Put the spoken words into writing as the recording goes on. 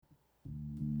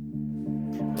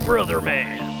Brother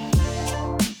Man.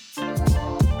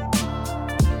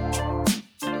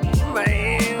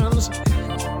 Mans.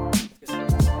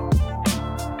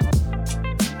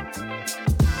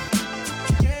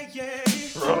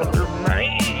 Brother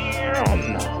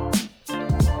Man.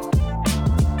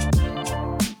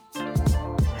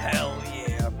 Hell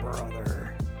yeah,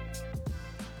 brother.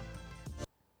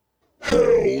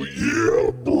 Hell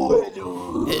yeah,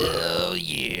 brother. Hell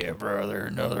yeah, brother.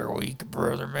 Another week of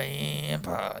Brother Man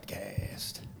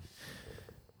podcast.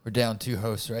 We're down 2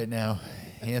 hosts right now.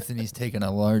 Anthony's taking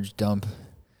a large dump,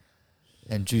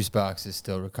 and Juicebox is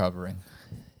still recovering.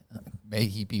 May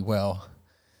he be well.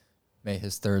 May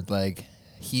his third leg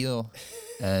heal,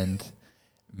 and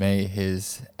may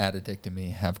his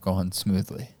addictomy have gone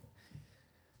smoothly.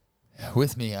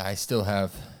 With me, I still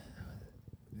have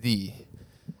the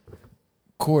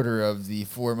quarter of the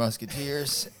 4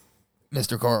 Musketeers,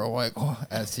 Mr. Carl Weichel,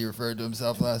 as he referred to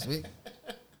himself last week.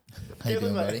 How you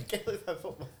doing, buddy? Can't believe I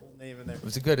put my full name in there. It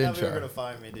was a good intro. You're gonna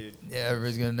find me, dude. Yeah,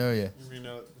 everybody's gonna know you. You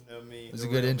know me. It was a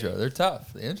good intro. They're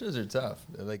tough. The intros are tough.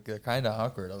 They're kind of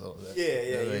awkward a little bit. Yeah.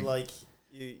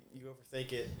 You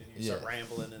overthink it and you start Yeah.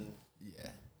 rambling and.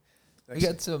 Yeah. We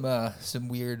got some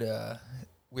weird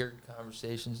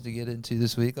conversations to get into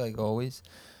this week, like always.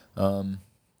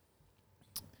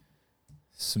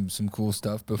 Some cool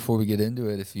stuff. Before we get into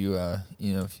it, if you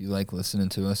if you like listening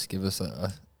to us, give us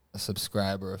a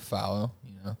subscribe or a follow,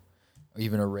 or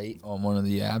even a rate on one of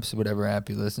the apps, whatever app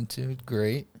you listen to.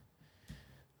 Great.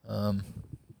 But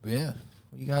yeah,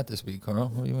 what you got this week, Carl?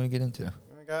 What do you want to get into?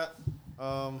 I got.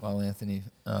 While Anthony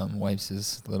wipes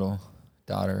his little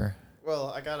daughter.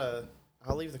 Well,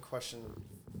 I'll leave the question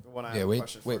when I have wait, a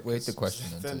question. wait the question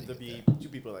Then until there'll you be 2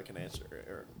 people that can answer,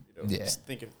 or just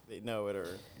think if they know it or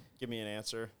give me an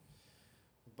answer.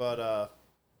 But I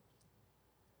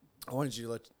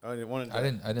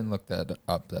didn't look that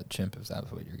up. That chimp, if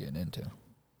that's what you're getting into.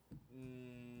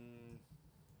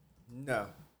 No.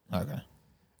 Okay.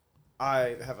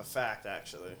 I have a fact,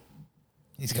 actually.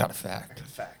 He's got a fact. A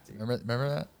fact, dude. Remember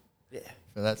that? Yeah.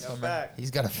 For that Got a summer? fact.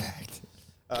 He's got a fact.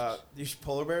 These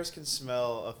polar bears can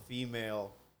smell a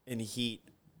female in heat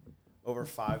over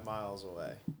 5 miles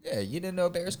away. Yeah, you didn't know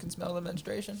bears can smell the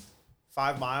menstruation?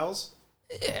 5 miles?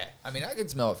 Yeah. I mean, I can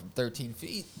smell it from 13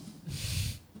 feet.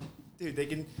 Dude, they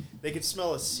can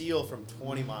smell a seal from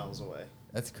 20 miles away.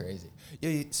 That's crazy.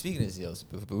 Yeah, speaking of seals,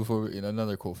 before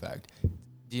another cool fact.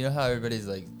 Do you know how everybody's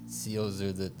like, seals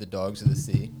are the dogs of the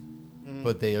sea? Mm.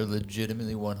 But they are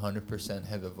legitimately 100%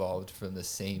 have evolved from the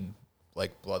same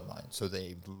like bloodline. So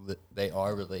they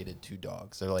are related to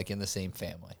dogs. They're like in the same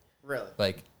family. Really?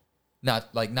 Like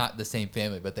not the same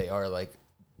family, but they are like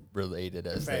related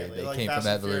as Family. they Like came Fast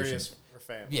from and evolution. Furious for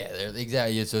family. Yeah, they're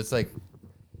exactly. So it's like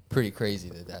pretty crazy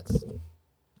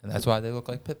and that's why they look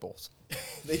like pit bulls.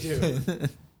 They do.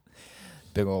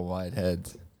 Big old wide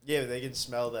heads. Yeah, they can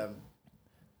smell them.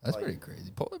 That's Like- pretty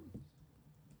crazy.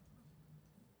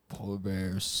 Polar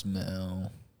bears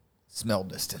smell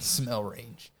distance, smell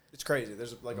range. It's crazy.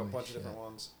 There's like a Holy bunch shit. of different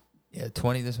ones. Yeah,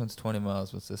 20. This one's 20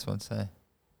 miles. What's this one say?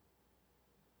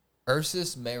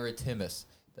 Ursus maritimus.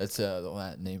 That's the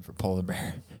Latin name for polar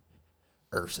bear.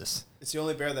 Ursus. It's the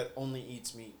only bear that only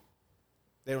eats meat.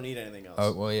 They don't eat anything else.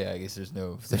 Oh well, yeah. I guess there's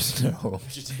no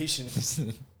Vegetation.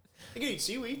 They can eat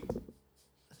seaweed.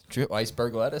 True,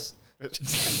 iceberg lettuce. That's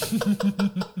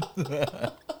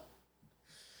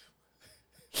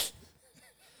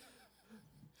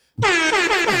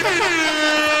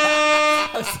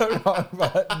the wrong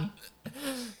button.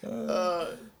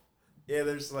 Yeah,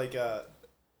 there's like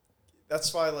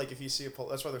that's why like if you see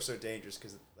that's why they're so dangerous,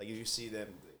 because like if you see them,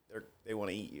 they want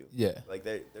to eat you. Yeah. Like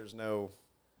there's no.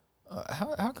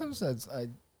 How comes that I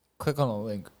click on a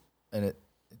link and it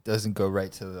doesn't go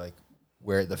right to like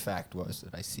where the fact was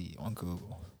that I see on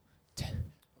Google?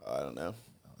 I don't know.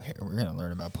 Here, we're gonna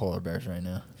learn about polar bears right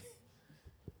now.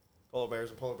 Polar bears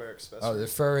and polar bear accessories. Oh, the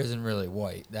fur isn't really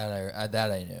white. That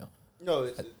I knew. No,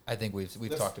 I think we've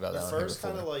talked about that. The on here fur's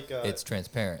before. kind of like It's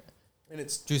transparent. and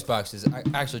it's Juicebox is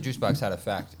actually Juicebox had a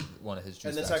fact. One of his juice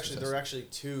and that's boxes actually they're actually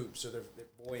tubes, so they're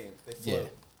buoyant. They float.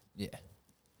 Yeah.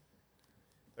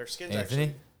 Their skin's Anthony,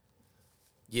 actually.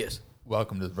 Yes.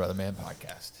 welcome to the Brother Man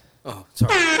podcast. Oh,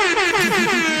 sorry.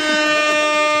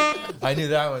 I knew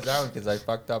that one because I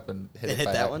fucked up and hit it. Hit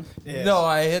by that one? Yeah. No,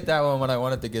 I hit that one when I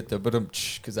wanted to get the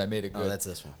because I made a good. Oh, that's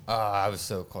this one. I was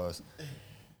so close.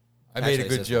 I made a Actually, good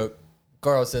it's this joke.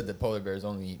 Carl said that polar bears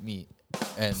only eat meat,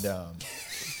 and that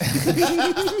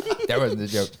wasn't the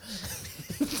joke.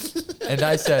 And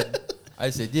I said,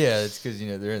 yeah, it's because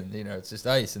they're in, it's just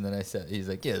ice. And then he's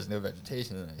like, yeah, there's no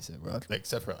vegetation. And I said, well,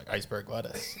 except for like iceberg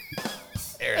lettuce.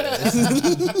 There it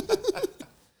is.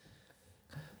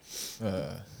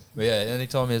 But yeah, and he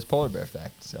told me his polar bear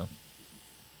fact. So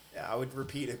Yeah, I would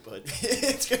repeat it, but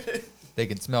it's gonna. they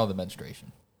can smell the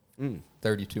menstruation.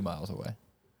 32 miles away.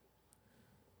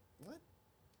 What?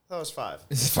 That was 5.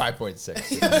 This is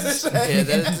 5.6. Yeah,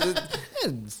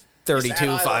 that's 32, Just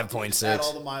add 5.6.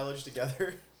 all the mileage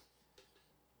together.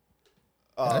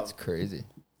 That's crazy.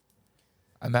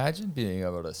 Imagine being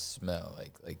able to smell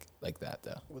like that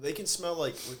though. Well, they can smell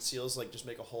like with seals, like just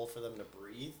make a hole for them to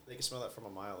breathe. They can smell that from a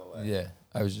mile away. Yeah,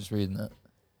 I was just reading that.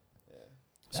 Yeah.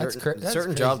 That's Certain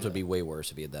crazy, jobs though. would be way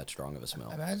worse if you had that strong of a smell.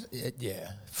 Imagine,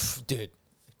 yeah, dude,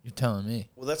 you're telling me.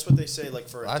 Well, that's what they say. Like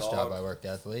for a Last dog. job I worked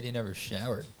at, the lady never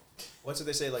showered. What's what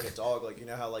they say? Like a dog. Like you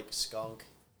know how like skunk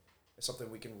is something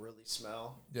we can really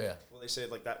smell. Yeah. Well, they say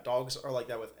like that. Dogs are like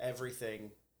that with everything,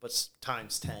 but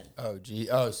times 10. Oh gee.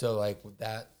 Oh, so like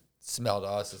that smell to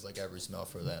us is like every smell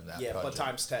for them. That Yeah, but project.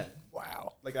 times 10.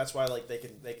 Wow. Like that's why like they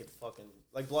can fucking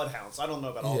like bloodhounds. I don't know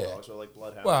about all Yeah. dogs, but like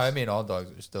bloodhounds. Well, I mean, all dogs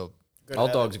are still Good All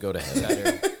heaven. dogs go to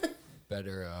heaven.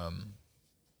 better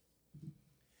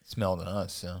smell than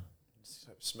us. So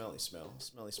Smelly smell. That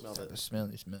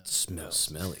smelly smell.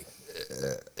 Smelly.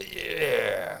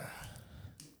 Yeah.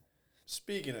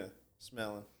 Speaking of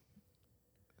smelling,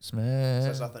 this Smell.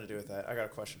 has nothing to do with that. I got a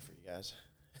question for you guys.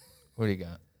 What do you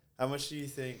got? How much do you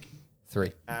think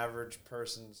 3. average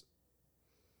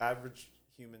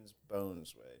human's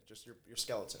bones weigh? Just your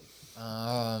skeleton.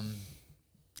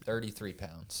 33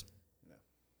 pounds. No.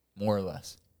 More or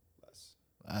less. Less.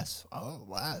 Less. Oh,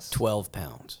 less. 12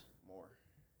 pounds. More.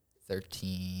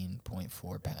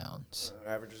 13.4 pounds.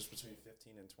 Averages between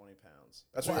 15 and 20 pounds.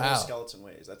 That's what your Wow. whole skeleton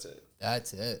weighs. That's it.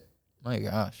 That's it. My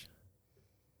gosh.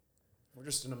 We're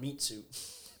just in a meat suit.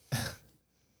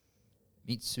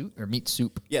 Meat suit or meat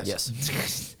soup? Yes.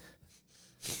 Yes.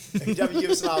 If you give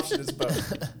us an option, it's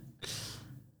both.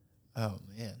 Oh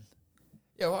man.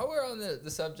 Yeah, while we're on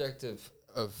the subject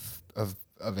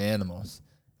of animals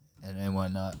and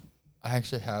whatnot, I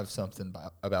actually have something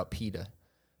about PETA.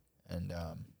 And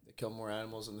They kill more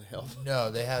animals than they help.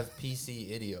 no, they have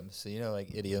PC idioms. So you know,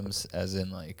 like idioms as in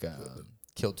like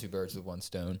kill 2 birds with 1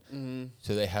 stone. Mm-hmm.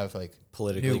 So they have like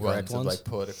Politically new correct ones, of, ones? like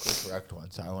politically correct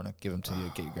ones. So I want to give them to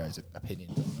you, get you guys'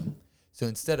 opinions on them. So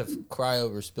instead of cry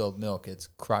over spilled milk, it's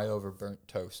cry over burnt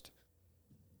toast.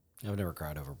 I've never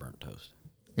cried over burnt toast.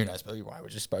 You're not supposed. Why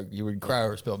would you would cry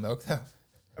over spilled milk though?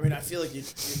 I mean, I feel like you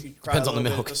cry Depends a on the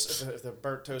little milk. bit if the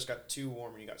burnt toast got too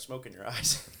warm and you got smoke in your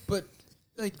eyes. But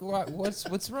like,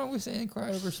 what's wrong with saying cry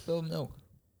over spilled milk?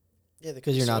 Yeah,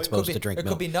 Because you're not supposed Could to be, drink it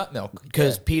milk. could be nut milk.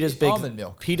 Because Yeah. PETA's big Almond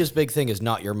milk. PETA's big thing is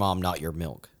not your mom, not your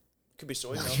milk. Could be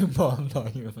soy milk. Your mom,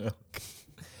 not your milk.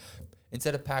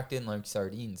 Instead of packed in like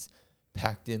sardines,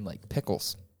 packed in like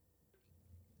pickles.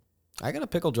 I got a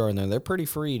pickle jar in there. They're pretty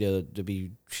free to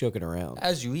be shooking around.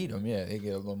 As you eat them, yeah, they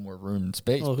get a little more room and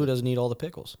space. Well, who doesn't eat all the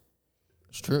pickles?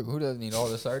 It's true. Who doesn't eat all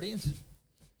the sardines?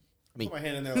 Me. Put my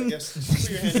hand in there like this. Put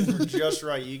your hand in there just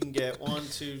right. You can get 1,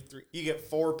 2, 3. You get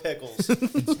 4 pickles with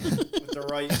the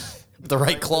right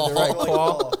claw. The right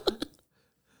claw.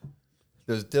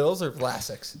 Those dills or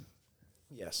Vlasics?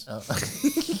 Yes. Oh.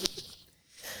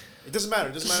 It doesn't matter.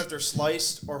 It doesn't matter if they're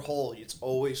sliced or whole. It's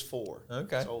always 4.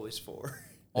 Okay. It's always 4.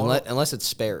 Unless it's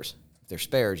spares. If they're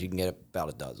spares, you can get about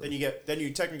a dozen. Then you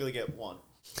technically get 1.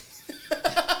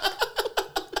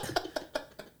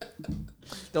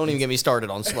 Don't even get me started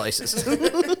on slices.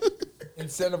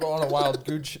 Instead of on a wild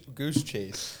goose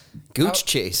chase. Gooch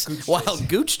chase. Gooch Wild chase.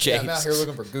 gooch chase. Yeah, I'm out here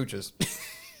looking for gooches.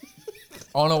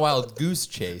 On a wild goose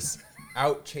chase,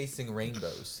 out chasing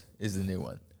rainbows is the new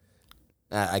one.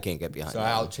 I can't get behind So that.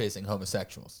 out chasing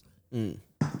homosexuals. I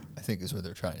think is what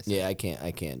they're trying to say. Yeah, I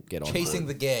can't get on Chasing board.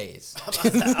 the gays.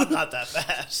 I'm not that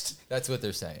fast. That's what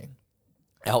they're saying.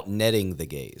 Out netting the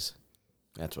gays.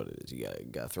 That's what it is. You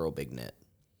gotta throw a big net.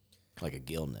 Like a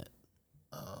gill net.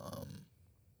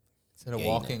 Instead of Gay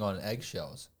walking on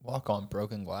eggshells, walk on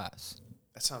broken glass.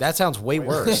 That Sounds way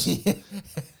worse.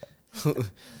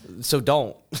 So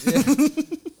don't.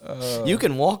 You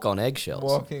can walk on eggshells.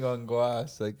 Walking on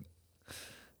glass, like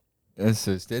that's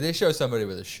just, they show somebody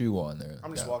with a shoe on there.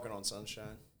 I'm just No. walking on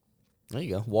sunshine. There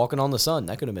you go. Walking on the sun.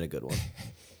 That could have been a good one.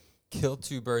 Kill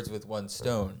 2 birds with 1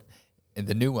 stone, and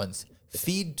the new ones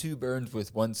feed 2 birds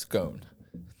with 1 scone.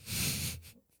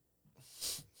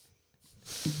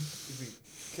 We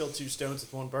kill 2 stones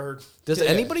with 1 bird. Does Yeah.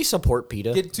 anybody support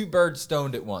PETA? Get 2 birds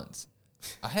stoned at once.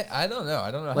 I don't know.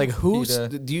 I don't know. Like how who's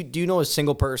PETA- do you know a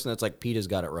single person that's like PETA's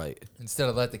got it right? instead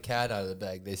of let the cat out of the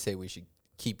bag, they say we should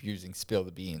keep using spill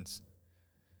the beans.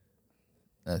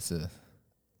 That's a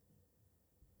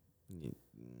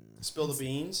Spill the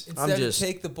beans. instead just- of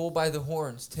take the bull by the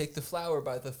horns, take the flower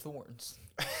by the thorns.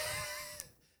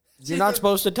 You're not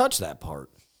supposed to touch that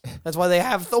part. That's why they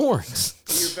have thorns.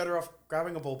 You're better off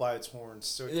grabbing a bull by its horns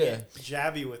so it Yeah. can't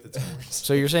jab you with its horns.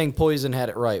 So you're saying Poison had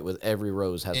it right with every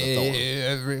rose has a thorn.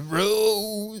 Every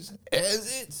rose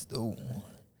has its thorn.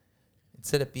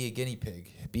 Instead of be a guinea pig,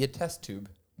 be a test tube.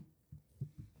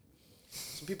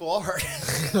 Some people are.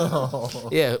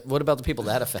 Yeah, what about the people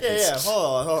that offends? Yeah.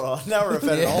 Hold on. Now we're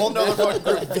offending a whole nother fucking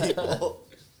group of people.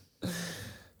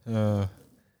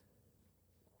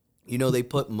 You know, they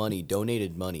put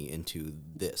donated money into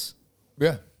this.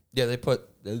 Yeah. Yeah,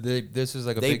 this is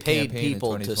like a They big paid campaign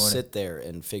people in to 2020. sit there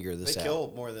and figure this They out.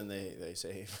 kill more than they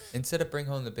save. Instead of bring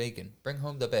home the bacon, bring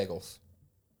home the bagels.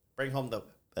 Bring home the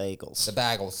bagels. The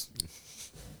bagels.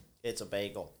 It's a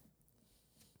bagel.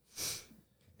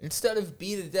 Instead of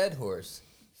beat a dead horse,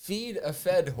 feed a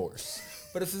fed horse.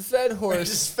 But if the fed horse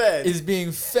Just fed. is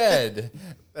being fed,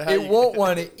 How it you- won't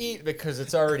want to eat because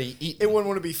it's already eaten. It wouldn't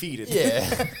want to be feeded.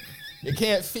 Yeah. You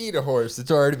can't feed a horse that's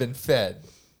already been fed.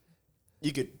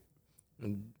 You could.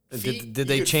 Did you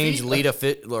they could change feed lead a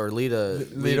fit or lead a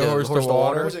horse to What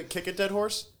water? was it? Kick a dead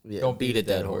horse? Yeah, Don't beat a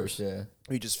dead horse. Yeah.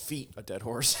 You just feed a dead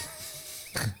horse.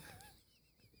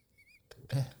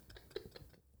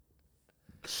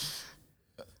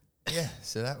 Yeah,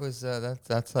 so that was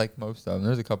that's like most of them.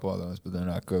 There's a couple other ones, but they're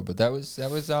not good. But that was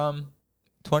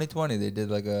 2020. They did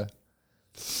like a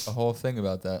whole thing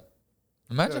about that.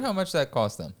 Imagine Good. how much that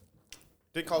cost them.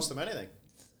 Didn't cost them anything.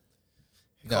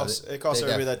 It No, cost they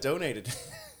everybody that donated.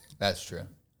 That's true.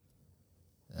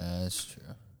 That's true.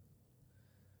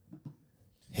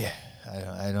 Yeah,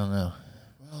 I don't know.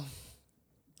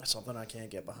 That's something I can't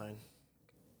get behind.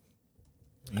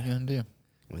 What are you gonna do?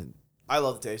 I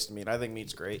love the taste of meat. I think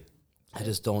meat's great. I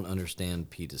just don't understand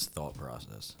Peter's thought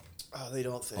process Oh, they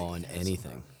don't think on it's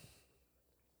anything.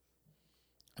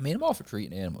 I mean, I'm all for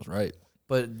treating animals right.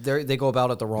 But they go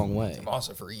about it the wrong way. I'm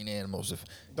also for eating animals if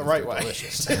The if right they're way.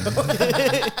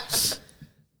 delicious.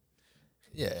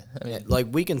 Yeah, I mean, Like,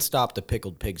 we can stop the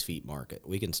pickled pig's feet market.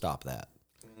 We can stop that.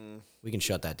 We can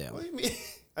shut that down. What do you mean?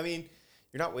 I mean,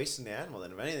 you're not wasting the animal.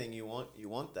 Then, if anything, you want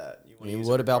that. You I want mean, use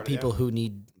what every about part of the people animal. who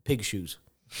need pig shoes?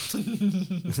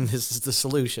 This is the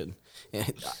solution.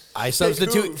 I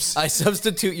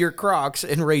substitute your Crocs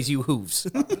and raise you hooves.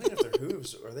 I don't know if they're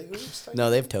hooves. Are they hooves? No,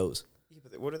 they have toes. Yeah,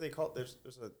 but what are they called?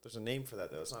 There's a name for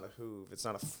that though. It's not a hoof. It's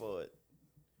not a foot.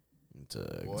 It's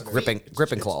a What are-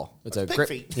 gripping claw. It's a pig grip.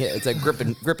 feet. Yeah, it's a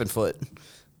gripping foot.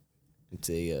 It's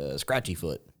a scratchy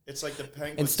foot. It's like the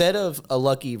penguin. Instead of a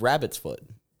lucky rabbit's foot,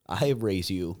 I raise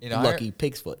you In lucky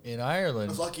pig's foot. in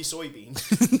Ireland, lucky soybean.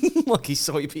 Lucky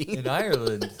soybean. in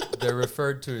Ireland, they're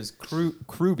referred to as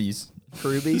crubies.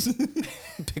 Rubies.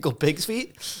 Pickled pig's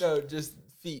feet. No, just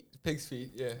feet, pig's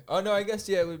feet. Yeah. Oh no, I guess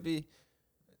yeah, it would be.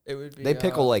 They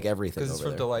pickle like everything because it's over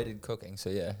from there. delighted cooking. So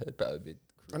yeah, it'd probably be.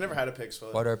 I never had a pig's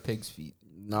foot. What are pig's feet?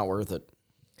 Not worth it.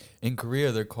 In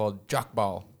Korea, they're called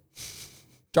jokbal.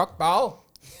 Jokbal.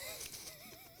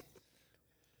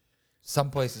 Some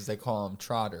places they call them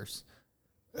trotters.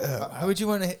 Why would you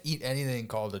want to eat anything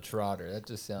called a trotter? That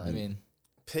just sounds. I mean,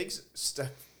 Pigs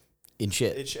step. In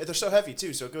shit. They're so heavy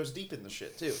too, so it goes deep in the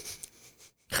shit too.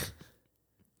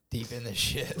 deep in the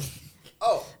shit.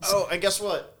 Oh, and guess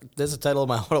what? That's the title of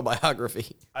my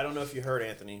autobiography. I don't know if you heard,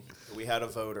 Anthony, but we had a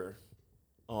voter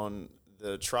on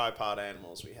the tripod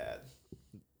animals we had,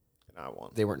 and I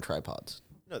won. They weren't tripods.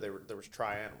 No, there was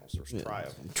tri animals. There was tri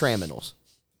of them. Traminals.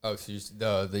 Oh, so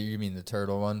you mean the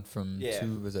turtle one from Yeah.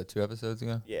 was that 2 episodes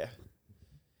ago? Yeah.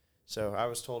 So I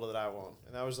was told that I won,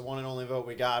 and that was the one and only vote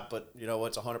we got. But you know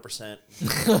what's 100%.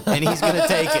 And he's going to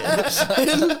take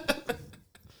it.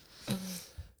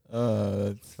 Oh,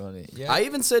 that's funny. Yeah. I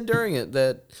even said during it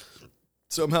that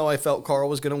somehow I felt Carl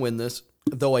was going to win this,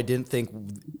 though I didn't think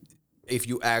if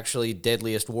you actually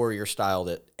Deadliest Warrior styled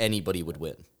it, anybody would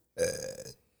win.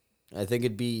 I think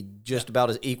it'd be just about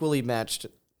as equally matched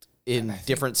in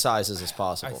different sizes as I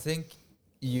possible. think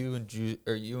you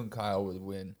and Kyle would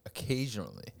win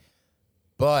occasionally,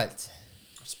 but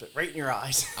Spit right in your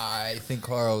eyes. I think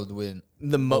Carl would win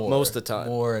Most of the time.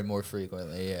 more and more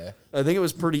frequently. Yeah, I think it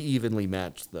was pretty evenly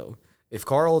matched, though. If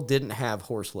Carl didn't have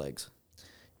horse legs,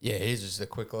 yeah, he's just a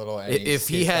quick little. if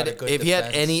he had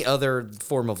any other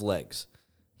form of legs,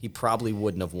 he probably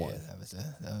wouldn't have won. yeah,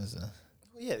 that was a.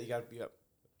 Well, yeah, you got to be up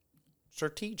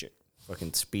strategic.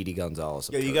 Fucking Speedy Gonzalez.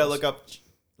 of Yeah, you got to turtles. look up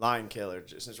lion killer.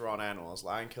 Since we're on animals,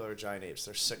 lion killer giant apes.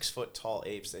 They're 6 foot tall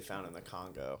apes they found in the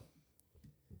Congo.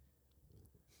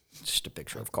 Just a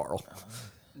picture of Carl.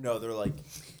 No, they're like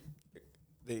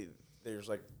there's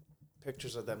like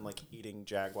pictures of them like eating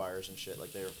jaguars and shit.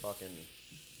 Like they were fucking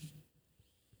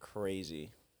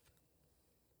crazy.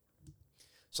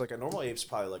 So like a normal ape's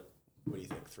probably like, what do you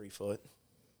think, 3 foot,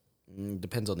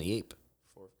 Depends on the ape.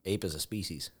 Ape is a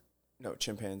species. No,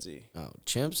 chimpanzee. Oh,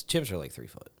 chimps are like 3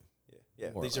 foot.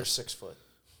 Yeah, More or these are less. 6 foot.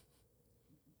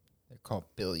 They're called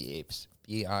billy apes.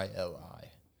 BILI.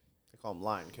 They call them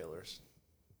lion killers.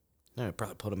 I'd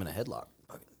probably put them in a headlock.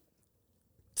 Fucking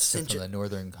They're cinch from the it.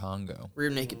 northern Congo. Rear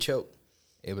naked choke.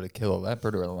 Able to kill a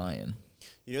leopard or a lion.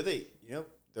 They're the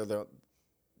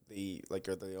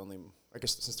only. I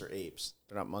guess since they're apes,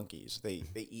 they're not monkeys. They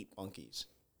eat monkeys,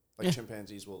 like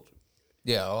chimpanzees will.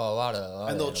 Yeah, well, a lot of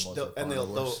And they'll- animals they'll- are and they'll-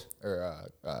 carnivores,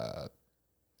 or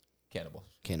cannibals.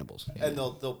 Cannibals. And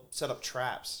they'll set up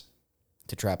traps.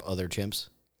 To trap other chimps.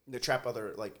 They trap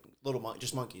other like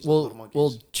just monkeys. Well, little monkeys.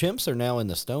 well, chimps are now in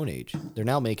the Stone Age. They're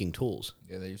now making tools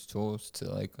Yeah, they use tools to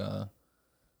like to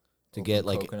open get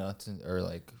like coconuts or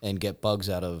like and get bugs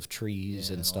out of trees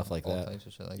yeah, and stuff all- like all that. types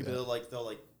of shit like Yeah, that. but they'll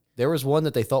like There was one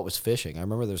that they thought was fishing. I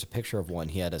remember there's a picture of one.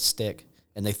 He had a stick,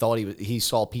 and they thought he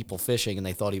saw people fishing, and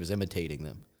they thought he was imitating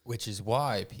them. Which is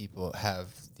why people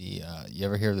have the. You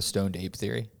ever hear of the stoned ape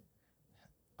theory?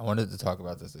 I wanted to talk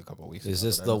about this a couple weeks ago. Is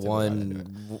this but I the don't think we got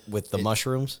into one it. with the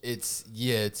mushrooms?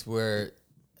 It's where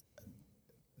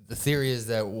the theory is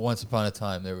that once upon a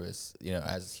time there was,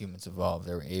 as humans evolved,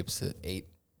 there were apes that ate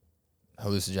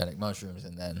hallucinogenic mushrooms,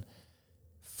 and then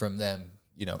from them,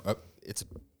 it's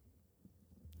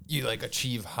you like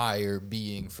achieve higher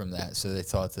being from that. So they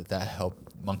thought that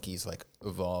helped monkeys like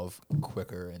evolve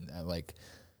quicker and like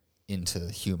into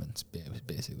humans,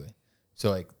 basically. So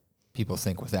like people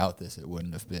think without this, it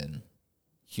wouldn't have been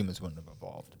humans wouldn't have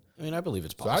evolved. I mean, I believe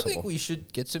it's So possible. I think we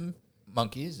should get some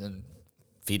monkeys and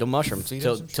feed them mushrooms Feed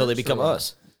 'em some till they shrimps become or what?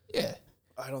 us. yeah.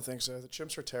 I don't think so. The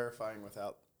chimps are terrifying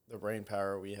without the brain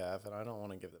power we have, and I don't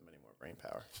want to give them any more brain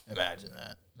power. Imagine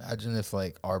that. Imagine if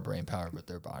like our brain power, but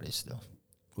their bodies still.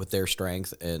 With their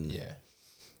strength and Yeah.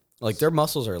 like their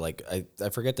muscles are like I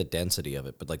forget the density of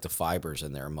it, but like the fibers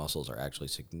in their muscles are actually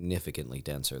significantly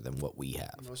denser than what we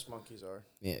have. Most monkeys are.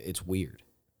 Yeah, it's weird.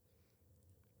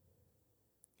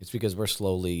 It's because we're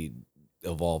slowly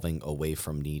evolving away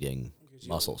from needing Because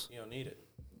muscles. You don't need it.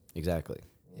 Exactly.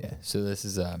 Yeah. So this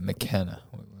is McKenna.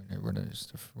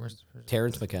 Where's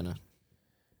Terrence McKenna.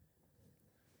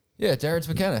 Yeah, Terrence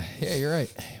McKenna. Yeah, you're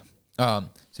right.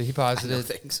 So he posited.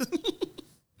 Thanks.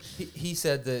 He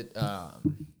said that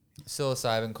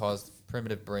psilocybin caused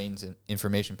primitive brains and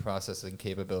information processing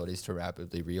capabilities to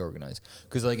rapidly reorganize.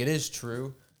 Because like it is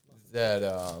true that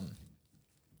oh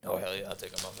hell yeah, I'll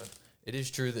take a muffin. It is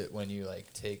true that when you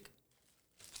like take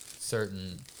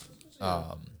certain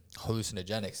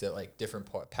hallucinogenics, that like different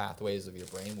pathways of your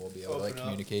brain will be able to like Open up.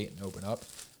 communicate and open up.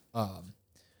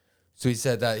 So he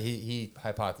said that he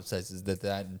hypothesizes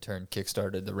that in turn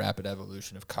kickstarted the rapid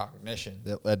evolution of cognition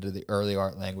that led to the early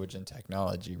art, language, and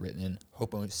technology written in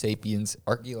Homo sapiens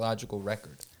archaeological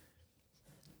record.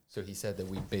 So he said that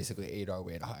we basically ate our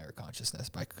way to higher consciousness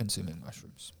by consuming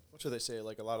mushrooms. What should they say?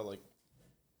 Like a lot of like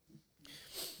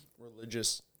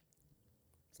religious,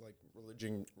 like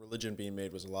religion being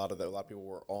made was a lot of that. A lot of people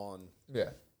were on.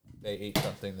 Yeah, they ate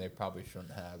something they probably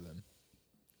shouldn't have, and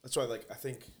That's why, like, I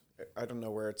think I don't know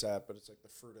where it's at, but it's like the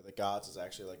fruit of the gods is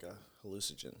actually like a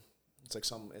hallucinogen. It's like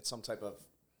some type of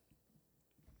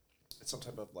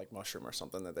like mushroom or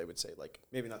something that they would say, like,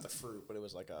 maybe not the fruit, but it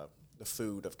was like the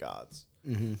food of gods.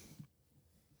 Mm-hmm.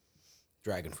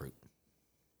 Dragon fruit.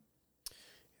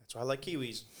 That's why I like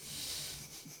kiwis.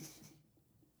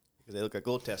 Because they look like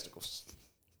little testicles.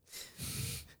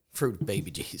 Fruit of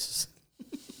baby Jesus.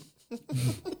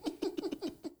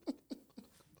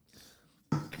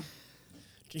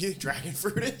 Do you think dragon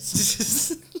fruit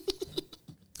is?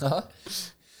 huh?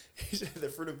 He said the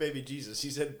fruit of baby Jesus. He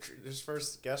said his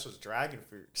first guess was dragon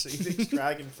fruit. So he thinks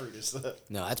dragon fruit is the...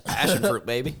 No, that's passion fruit,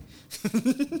 baby.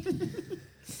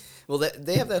 Well,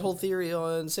 they have that whole theory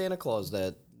on Santa Claus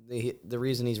that the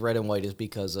reason he's red and white is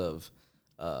because of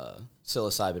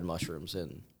psilocybin mushrooms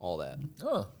and all that.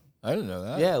 Oh, I didn't know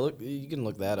that. Yeah, look, you can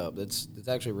look that up. It's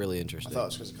actually really I interesting. thought it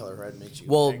was because the color red makes you...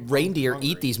 Well, hungry. reindeer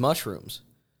eat these mushrooms,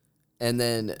 and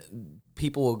then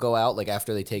people will go out like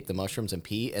after they take the mushrooms and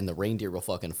pee, and the reindeer will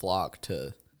fucking flock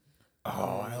to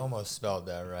Oh, I almost spelled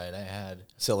that right.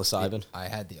 psilocybin. I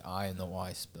had the I and the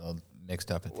Y spelled mixed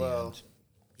up at the Well, end.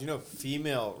 you know,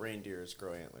 female reindeers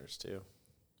grow antlers, too.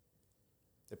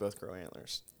 They both grow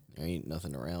antlers. There ain't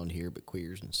nothing around here but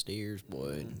queers and steers,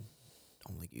 boy.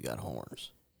 Don't think you got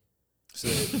horns. So,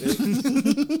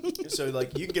 so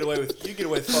like, you can get away with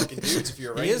fucking dudes if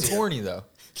you're a He reindeer. is horny though.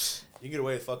 You can get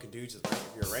away with fucking dudes if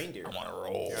you're a reindeer. I want to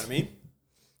roll. You know what I mean?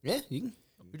 Yeah, you can.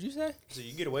 What'd you say? So you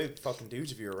can get away with fucking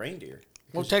dudes if you're a reindeer.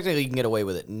 Well, technically, you can get away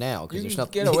with it now because You there's can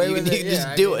nothing. get away you with can, it. you can just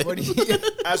yeah, do I mean,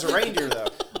 it. As a reindeer, though.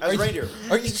 as reindeer.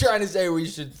 Are you trying to say we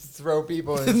should throw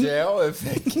people in jail if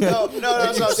they No,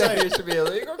 that's what I'm saying. It should be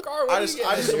illegal, Carl. I just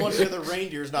don't want to hear the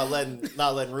reindeers not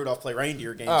letting Rudolph play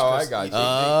reindeer games. Oh, I got you.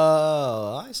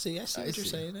 Oh, I see what you're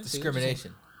saying.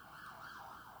 Discrimination.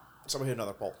 Someone hit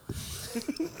another pole.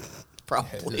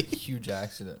 Probably. A huge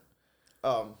accident.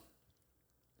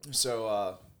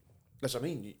 So that's what I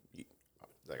mean.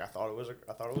 Like I thought it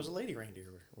was a lady reindeer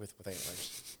with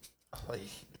antlers, I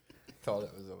thought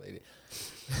it was a lady.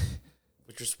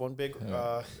 with just one big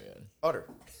Man. udder.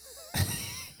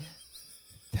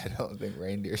 I don't think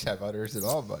reindeers have udders at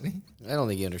all, buddy. I don't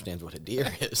think he understands what a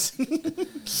deer is.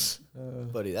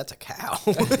 Buddy, that's a cow.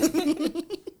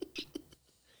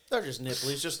 They're just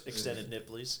nipplies, just extended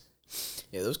nipplies.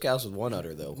 Yeah, those cows with one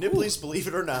udder, though. Nipplies, believe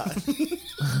it or not.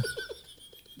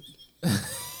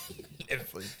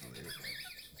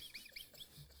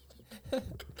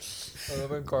 I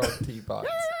love when Carl teapots.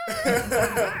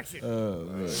 Oh,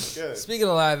 man. Good. Speaking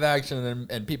of live action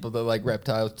and people that like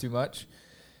reptiles too much,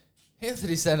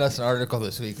 Anthony sent us an article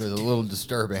this week that was a little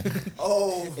disturbing.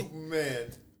 Oh man.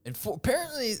 And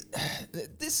apparently,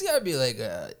 this got to be like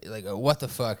a what the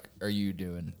fuck are you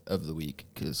doing of the week,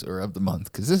 or of the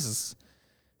month? Because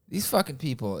these fucking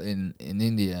people in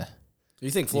India. You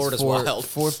think these Florida's wild?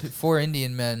 Four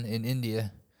Indian men in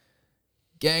India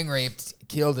gang raped,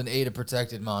 killed, and ate a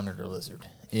protected monitor lizard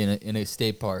in a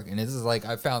state park. And this is like,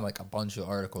 I found like a bunch of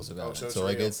articles about so it. it's So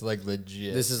like real. it's like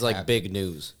legit. This is like happened. big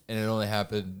news. And it only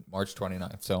happened March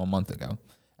 29th, so a month ago,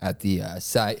 at the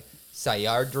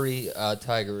Sahyadri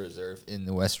Tiger Reserve in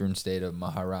the western state of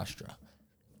Maharashtra.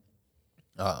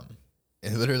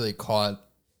 It literally caught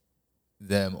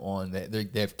them on, they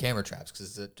have camera traps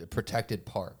because it's a protected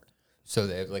park. So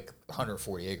they have like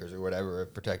 140 acres or whatever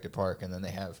of protected park, and then they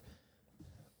have,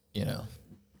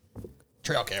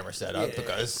 trail camera set up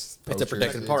because It's a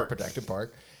protected park. Protected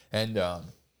park, and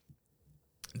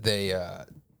they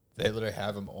literally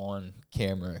have them on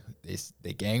camera.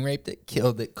 They gang raped it,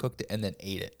 killed it, cooked it, and then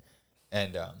ate it.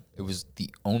 And it was the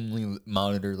only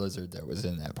monitor lizard that was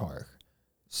in that park.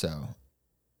 So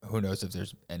who knows if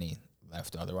there's any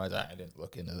left? Otherwise, I didn't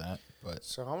look into that. But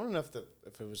So I want to know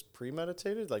if it was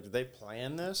premeditated. Like, did they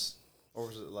plan this, or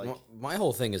was it like? Well, my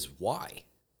whole thing is why?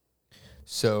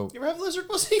 so, You ever have lizard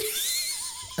pussy?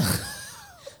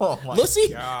 oh my Lucy?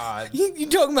 God, You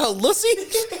talking about Lucy?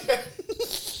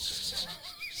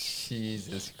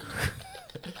 Jesus Christ.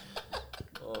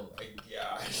 Oh my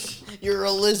gosh. You're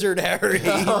a lizard, Harry.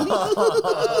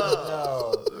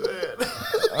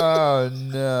 Oh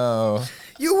no.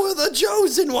 You were the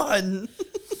chosen one.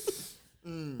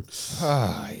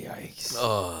 Oh, yikes.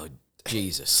 Oh,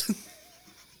 Jesus.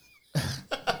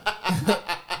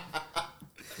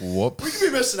 Whoops. We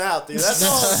could be missing out, dude. That's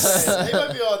all I'm saying. They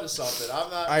might be onto something. I'm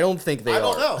not. I don't think they I are.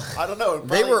 don't know. I don't know.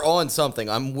 They were on something.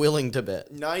 I'm willing to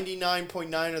bet.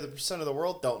 99.9% of the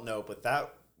world don't know, but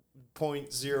that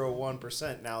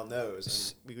 0.01% now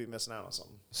knows, and we could be missing out on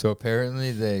something. So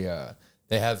apparently they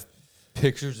have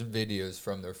pictures and videos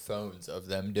from their phones of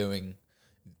them doing,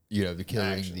 the killing,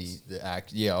 Actions. the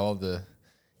act, all the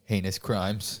heinous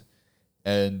crimes,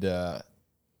 and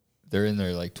they're in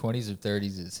their like 20s or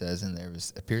 30s. It says, and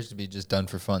appears to be just done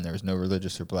for fun. There was no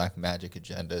religious or black magic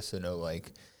agenda, so no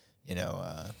like,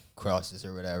 crosses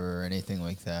or whatever or anything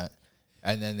like that.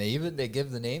 And then they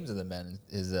give the names of the men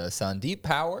is Sandeep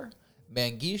Power,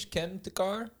 Mangeesh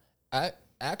Khemtekar,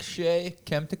 Akshay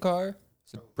Khemtekar.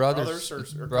 So Brothers or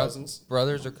cousins.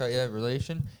 Brothers or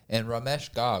relation, and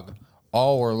Ramesh Gog.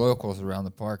 All were locals around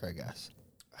the park, I guess.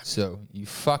 So you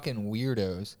fucking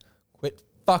weirdos, quit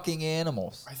fucking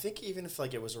animals. I think even if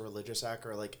like it was a religious act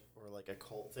or like a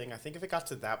cult thing, I think if it got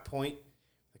to that point,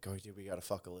 like, oh dude, we gotta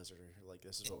fuck a lizard, or like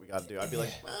this is what we gotta do, I'd be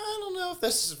like, I don't know if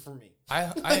this is for me. I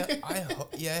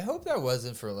hope that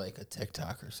wasn't for like a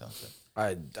TikTok or something.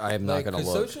 I am not going to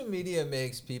look. Social media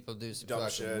makes people do some Dumb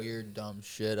fucking shit. weird, dumb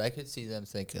shit. I could see them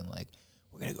thinking like,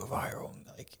 we're gonna go viral, and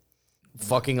like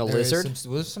Fucking a there is lizard?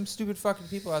 there's some stupid fucking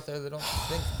people out there that don't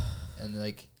think, and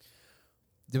like.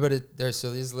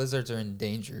 So these lizards are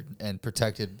endangered and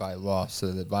protected by law,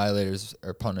 so that violators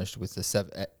are punished with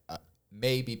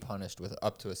may be punished with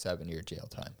up to a 7-year jail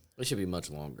time. It should be much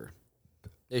longer.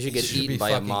 They should get It should eaten be by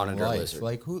a fucking monitor life. lizard.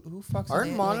 Like who fucks?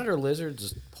 Aren't monitor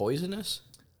lizards poisonous?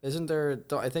 Isn't there?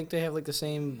 I think they have like the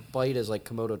same bite as like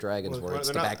Komodo dragons, Well, where it's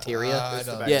they're the not- bacteria. It's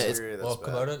the don't- Yeah, bacteria that's Well, bad.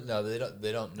 Komodo, no,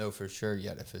 they don't know for sure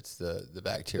yet if it's the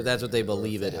bacteria. But that's what they or if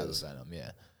believe it have is. the venom.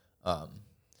 Yeah.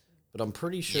 But I'm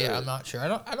pretty sure. Yeah, I'm not sure. I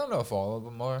don't know if all of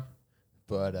them are,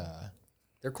 but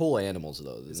They're cool animals,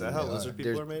 though. Is that how lizard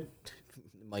people are made?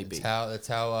 It might be. that's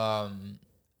how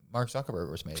Mark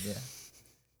Zuckerberg was made. Yeah.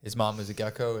 His mom is a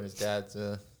gecko and his dad's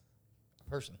a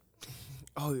person.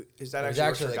 Oh, is that It was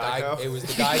actually actually the guy. Geico? It was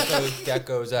the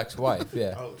Geico's ex-wife.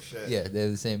 Yeah. Oh shit. Yeah, they're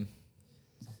the same.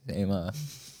 Same.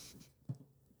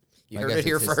 You I heard guess it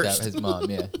here it's his first. his mom.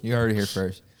 Yeah, you heard it here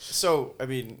first. So I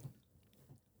mean,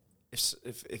 if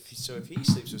he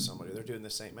sleeps with somebody, they're doing the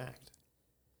same act.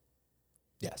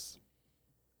 Yes.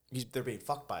 They're being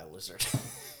fucked by a lizard.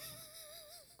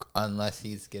 Unless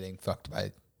he's getting fucked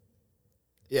by.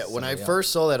 Yeah, when I Somebody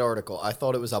first saw that article, I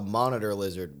thought it was a monitor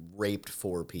lizard raped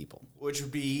 4 people. Which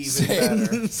would be even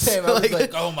better. Same. I was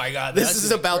like, oh my god, This that's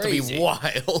is about crazy. to be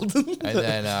wild. And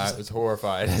then I was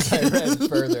horrified as I read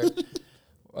further.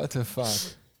 What the fuck?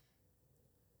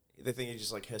 They think he's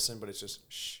just like hissing, but it's just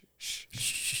shh, shh,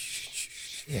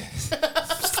 shh. Yes.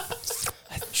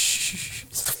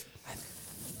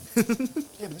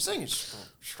 Damn, this thing is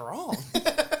strong.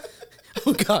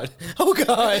 Oh god. Oh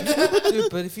god. Dude,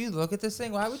 but if you look at this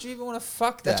thing, why would you even want to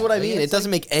fuck that? That's what I Like, mean. it's It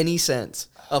doesn't make any sense.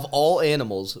 Of all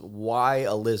animals, why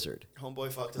a lizard?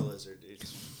 Homeboy fucked a lizard, dude.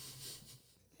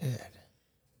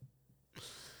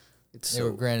 It's They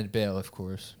were granted bail, of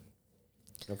course.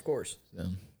 of course. So,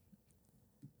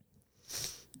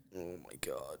 Oh my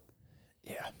god.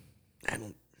 yeah. I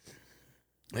don't.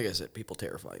 Like I said, people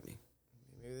terrify me.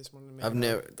 Maybe this one.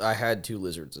 I had 2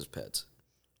 lizards as pets.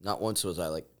 Not once was I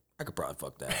like, I could probably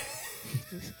fuck that.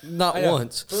 Not I know.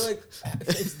 once. But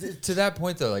like, to that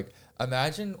point though, like,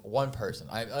 imagine one person.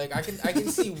 I can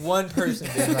see one person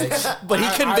being like, But he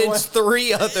convinced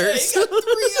 3 others. He got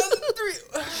three.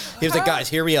 He was like, guys,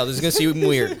 hear me out. This is going to seem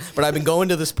weird. But I've been going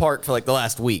to this park for like the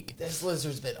last week. This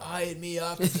lizard's been eyeing me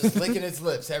up and just licking its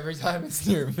lips every time it's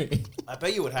near me. I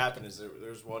bet you what happened is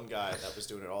there's one guy that was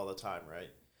doing it all the time, right?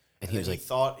 And He was like,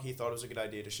 thought it was a good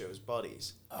idea to show his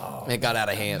buddies, it got out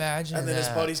of hand. Imagine and then his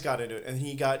that. buddies got into it, and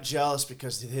he got jealous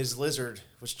because his lizard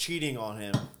was cheating on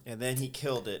him, and then he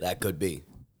killed it. That could be.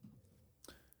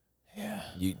 Yeah.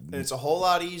 And it's a whole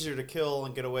lot easier to kill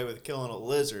and get away with killing a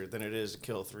lizard than it is to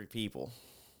kill 3 people.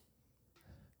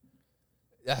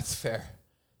 That's fair.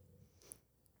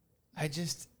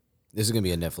 This is going to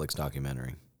be a Netflix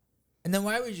documentary. And then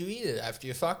why would you eat it after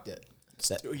you fucked it?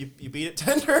 You beat it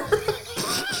tender.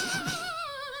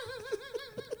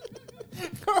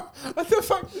 What the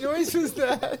fuck noise was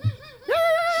that?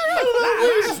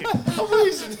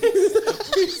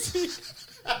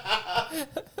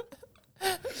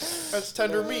 That's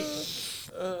tender meat.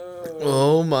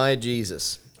 Oh my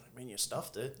Jesus. I mean, you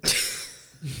stuffed it.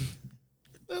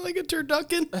 Like a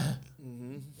turducken.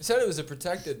 It said it was a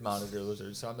protected monitor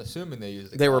lizard, so I'm assuming they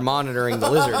used They were monitoring the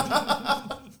lizard.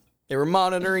 They were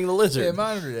monitoring the They lizard.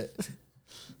 monitored it.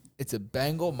 It's a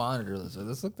Bengal monitor lizard.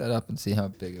 Let's look that up and see how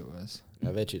big it was.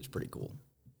 I bet you it's pretty cool.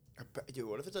 Dude,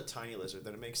 what if it's a tiny lizard?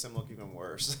 Then it makes them look even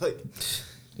worse. Like,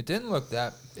 It didn't look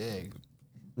that big.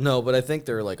 No, but I think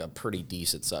they're like a pretty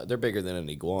decent size. They're bigger than an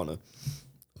iguana.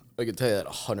 I can tell you that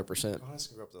 100%. iguanas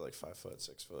can grow up to like 5 foot,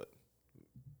 6 foot.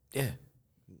 Yeah.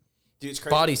 Dude, it's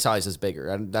crazy. Body size is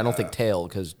bigger. I don't think tail,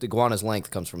 because the iguana's length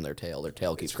comes from their tail. Their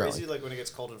tail It's keeps crazy, growing. like when it gets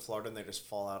cold in Florida and they just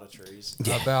fall out of trees.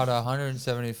 About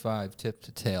 175 tip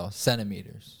to tail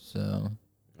centimeters. So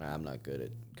I'm not good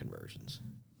at conversions.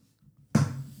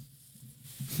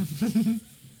 it's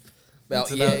about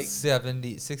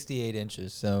 68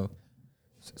 inches. So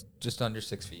just under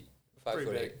 6 feet. 5 Pretty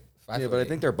foot big. 8. 5 Yeah, foot but I 8.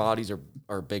 think their bodies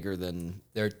are bigger than.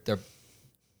 They're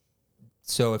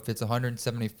so if it's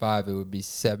 175, it would be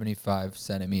 75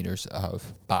 centimeters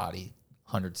of body,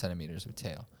 100 centimeters of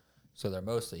tail. So they're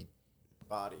mostly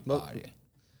Body. body.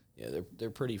 Yeah, they're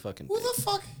pretty fucking Who big. the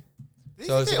fuck?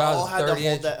 So it's they about all a had to 30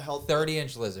 hold inch, that health.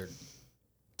 30-inch lizard.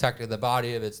 Technically, the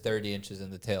body of it's 30 inches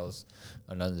and the tail's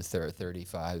another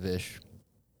 35-ish.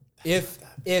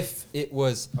 If it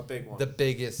was A big one. the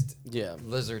biggest Yeah.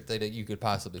 lizard that you could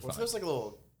possibly What if it find. was like a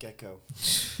little gecko?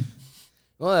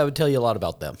 Well, that would tell you a lot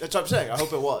about them. That's what I'm saying. I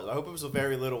hope it was. I hope it was a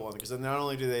very little one because then not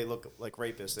only do they look like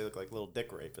rapists, they look like little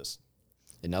dick rapists.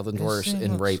 And nothing's This worse thing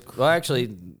in looks rape. Well,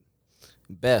 actually,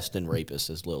 best in rapists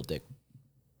is little dick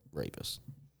rapists.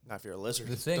 Not if you're a lizard.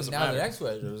 The thing Doesn't now, matter. the next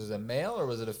question was it a male or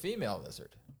was it a female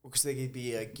lizard? Because they could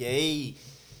be a gay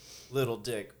little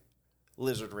dick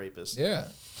lizard rapist. Yeah.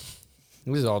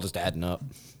 This is all just adding up.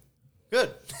 Good.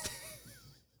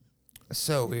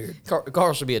 So weird.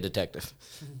 Carl should be a detective.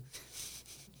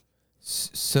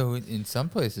 So in some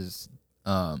places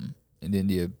in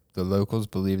India, the locals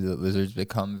believe that lizards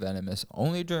become venomous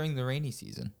only during the rainy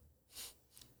season.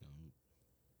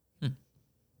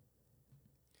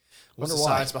 What's the Wonder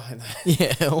why. science behind that?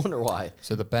 Yeah, I wonder why.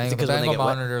 So the it 'cause when they Bengal get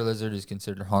wet? monitor lizard is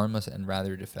considered harmless and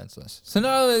rather defenseless. So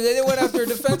no, they went after a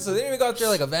defenseless. They didn't even go after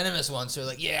like a venomous one. So they're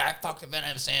like, yeah, I fucked a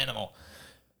venomous animal.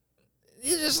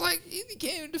 He's just like, he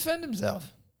can't even defend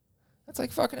himself. That's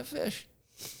like fucking a fish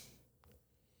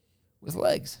with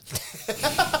legs.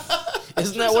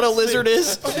 Isn't that what a lizard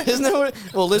is? Isn't that what?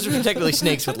 Well, lizards are technically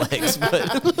snakes with legs,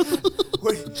 but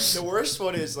Wait, the worst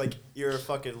one is like you're a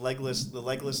fucking legless. The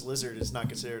legless lizard is not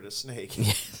considered a snake. I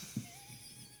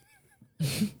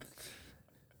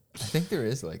think there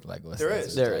is like legless. There lizard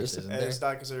is. There types, is. isn't And there? it's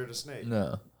not considered a snake.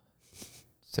 No.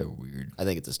 So weird. I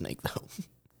think it's a snake though.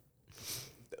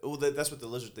 Well, that's what the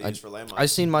lizard they use for landmines. I've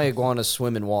seen my iguanas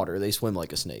swim in water. They swim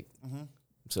like a snake.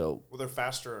 So, Well, they're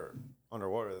faster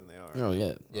underwater than they are. oh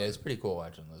yeah, Yeah, it's pretty cool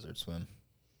watching lizards swim.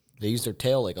 they use their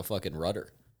tail like a fucking rudder.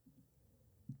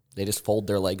 They just fold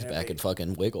their legs Yeah, back they- and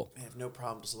fucking wiggle. They have no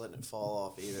problem just letting it fall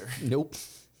off either. Nope.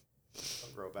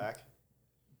 They'll grow back.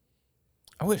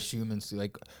 I wish humans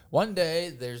like one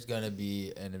day there's gonna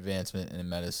be an advancement in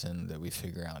medicine that we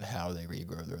figure out how they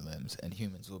regrow their limbs, and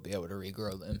humans will be able to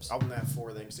regrow limbs. I'm that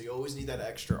 4 things. So you always need that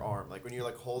extra arm. Like when you're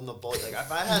like holding the bullet. Like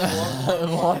if I had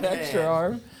One extra hand,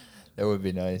 arm, that would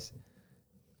be nice.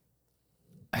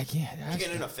 I can't. You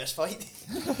get in a fist fight.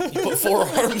 You put 4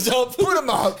 arms up. Put them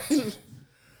up.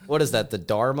 What is that? The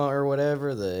Dharma or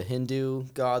whatever? The Hindu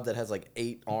god that has like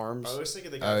 8 arms? I was thinking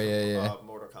the Oh, guy yeah, from yeah.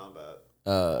 Mortal Kombat.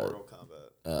 Mortal Kombat.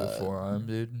 The forearm,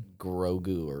 dude.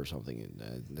 Grogu or something.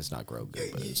 It's not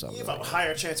Grogu, but it's something. You have a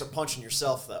higher chance of punching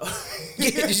yourself, though. You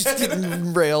just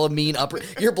rail a mean upper.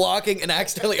 You're blocking and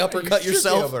accidentally uppercut You should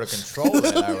yourself. be able to control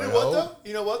it. I would hope.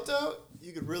 You know what, though?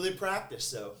 You could really practice,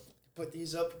 though. Put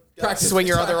these up. Swing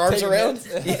your other arms Take around.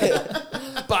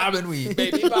 it. Bob and weave,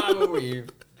 baby, bob and weave.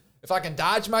 If I can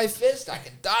dodge my fist, I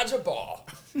can dodge a ball.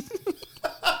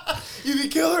 You be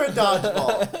killer at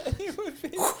dodgeball.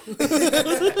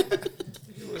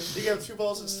 You can have 2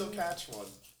 balls and still catch one.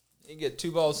 You get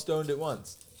 2 balls stoned at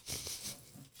once.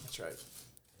 That's right.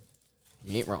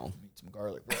 You ain't wrong. Eat some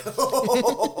garlic bread.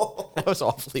 That was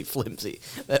awfully flimsy.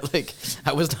 That like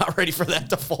I was not ready for that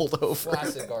to fold over.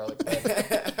 Classic garlic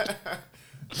bread.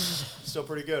 Still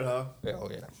pretty good, huh? Yeah, oh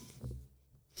yeah.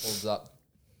 Holds up.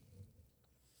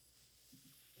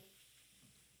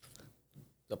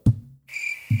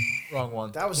 Wrong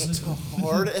one. That was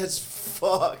hard as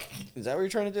fuck. Is that what you're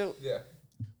trying to do? Yeah.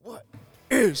 What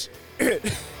is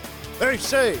it? They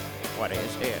say. What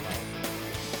is it?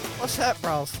 What's that,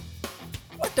 Ralph?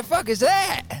 What the fuck is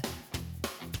that?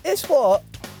 It's what?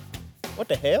 What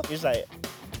the hell is that?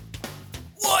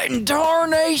 What in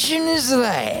tarnation is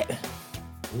that?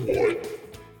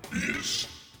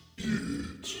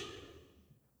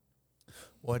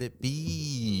 What it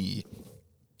be?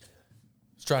 I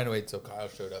was trying to wait till Kyle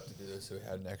showed up to do this so we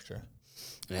had an extra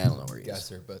Yeah, I don't know where he is.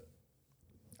 guesser, but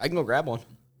I can go grab one.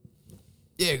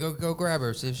 yeah, go grab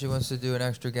her, see if she wants to do an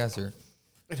extra guesser.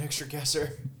 An extra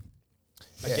guesser.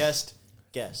 A Yeah. guest.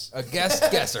 Guess. A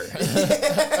guest guesser.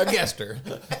 A guester.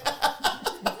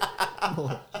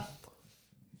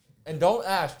 And don't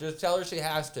ask, just tell her she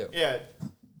has to. Yeah.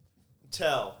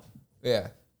 Tell. Yeah.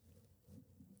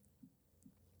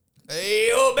 Hey,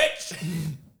 you bitch!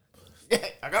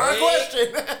 I got a question.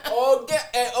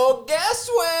 Oh, guess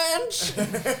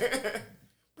wench!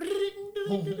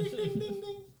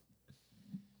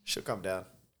 She'll come down.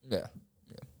 Yeah.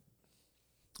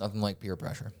 Nothing like peer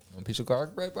pressure. One piece of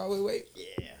garlic bread, probably wait.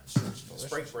 Yeah.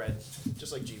 Sprank bread.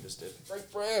 Just like Jeebus did.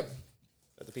 Break bread.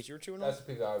 That the piece you were chewing That's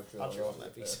the piece I was chewing I'll chew on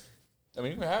that piece. I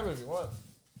mean, you can have it if you want.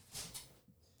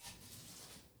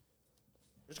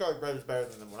 This garlic bread is better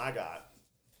than the one I got.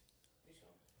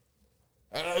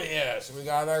 Oh, yeah, so we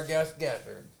got our guest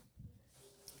guesser.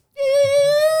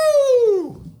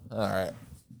 All right.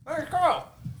 Hey, Carl.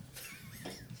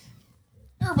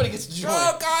 Everybody gets to join.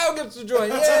 Oh, Kyle gets to join.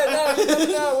 Yeah,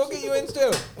 no, we'll get you in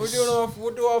too.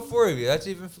 We'll do all 4 of you. That's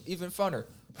even funner.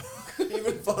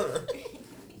 Even funner.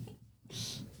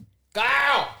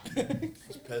 Kyle!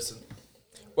 He's pissing.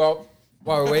 Well,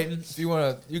 while we're waiting, if you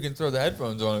want to, you can throw the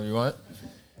headphones on if you want.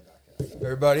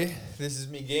 Everybody, this is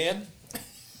me, Gan.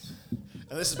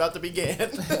 And this is about to begin.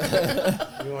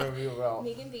 You want to be about?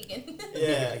 Vegan, vegan.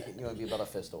 Yeah. You want to be about a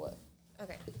fist away.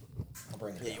 Okay. I'll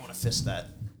bring it. Yeah, you want to fist that.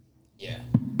 Yeah.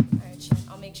 All right, sure.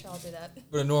 I'll make sure I'll do that.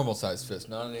 But a normal sized fist,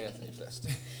 not an Anthony fist.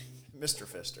 Mr.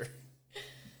 Fister.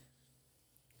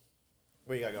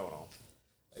 What you got going on?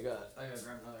 I gotta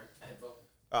grab another headphone.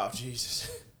 Oh, Jesus.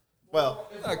 Well,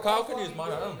 Kyle can use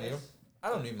mine. I don't need them. I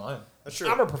don't need mine. that's true.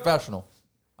 I'm a professional.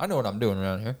 I know what I'm doing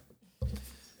around here.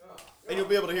 And you'll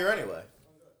be able to hear anyway.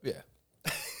 Yeah.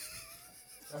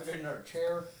 I'm getting another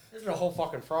chair. This is a whole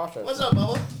fucking process. What's up,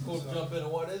 Bubba? Cool to jump in.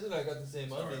 What is it? I got the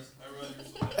same undies.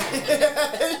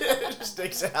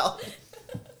 Sticks out.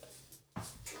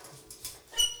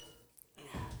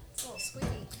 It's a little squeaky.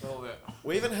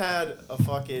 We even had a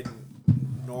fucking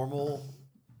normal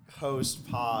host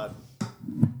pod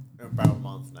About a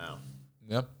month now.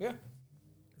 Yep. Yeah.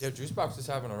 Yeah, Juicebox is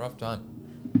having a rough time.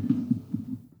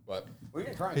 But We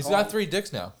can try. he's got 3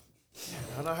 dicks now.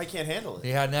 I don't know how he can't handle He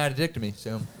it. had an addictomy,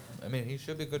 so I mean he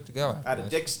should be good to go. after Added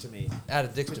this. dicks to me.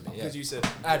 Added dicks to me. Yeah. Because you said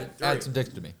Add three. some dicks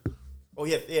to me. Oh,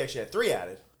 he actually had 3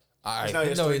 added. I now he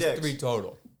has no, 3 he's dicks. 3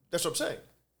 total. That's what I'm saying.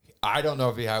 I don't know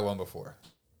if he had one before.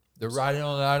 They're riding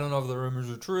on. I don't know if the rumors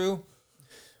are true.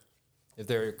 If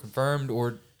they're confirmed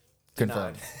or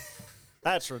confirmed.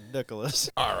 That's ridiculous.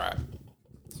 All right.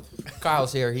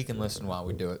 Kyle's here. He can listen while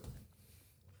we do it.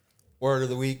 Word of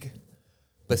the week: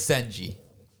 Basenji.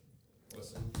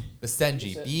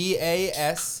 Basenji. Basenji.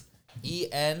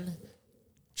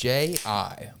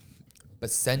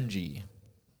 Basenji.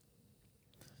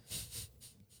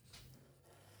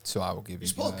 So I will give you.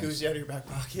 You pull a guys- koozie out of your back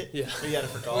pocket? Yeah. Or you had it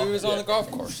for golf? Well, he was on the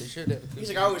golf course. He should have. He's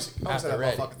like, I always had that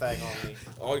ready. motherfucking thing on me.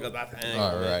 Oh, you got that thing.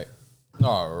 All right.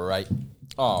 All right.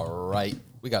 All right.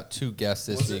 We got 2 guests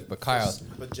this week, but Kyle.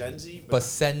 Basenji? Basenji.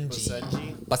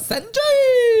 Basenji?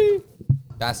 Basenji.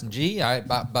 Basenji.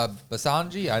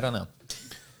 Basenji. I don't know.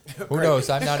 Who knows?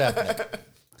 I'm not ethnic.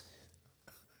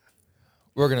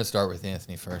 We're gonna start with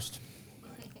Anthony first.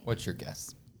 What's your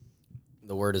guess?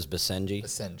 The word is Basenji.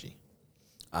 Basenji.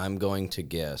 I'm going to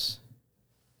guess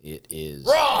it is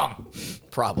Wrong.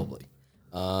 probably.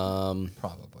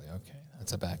 Probably. Okay,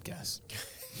 that's a bad guess.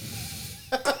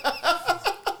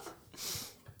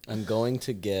 I'm going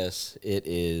to guess it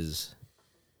is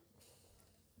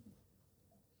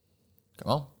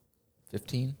Come on.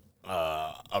 15.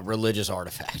 a religious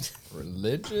artifact.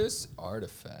 Religious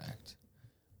artifact.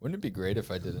 Wouldn't it be great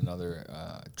if I did another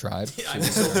tribe?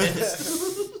 That'd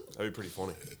be pretty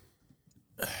funny.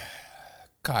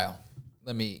 Kyle,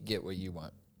 let me get what you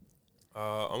want.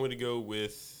 I'm going to go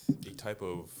with a type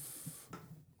of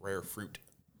rare fruit.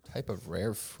 Type of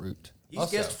rare fruit. He's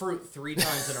Also- guessed fruit 3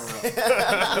 times in a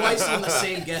row. Twice on the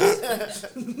same guess.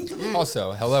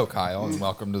 Also, hello, Kyle, and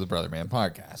welcome to the Brother Man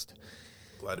podcast.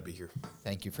 Glad to be here.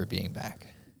 Thank you for being back.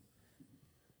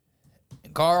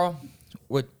 And Carl,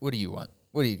 what do you want?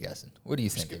 What are you guessing? What are you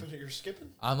thinking? You're skipping?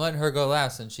 I'm letting her go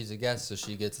last, and she's a guest, so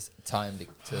she gets time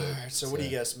to. All right, so what do you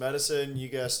guess? Medicine? You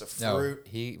guessed a No, fruit?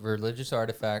 he religious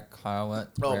artifact. Kyle went.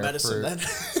 Oh, rare medicine fruit.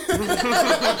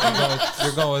 then?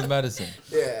 You're going with medicine.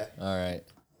 Yeah. All right.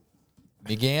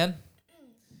 Megan,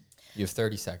 you have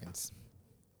 30 seconds.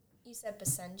 You said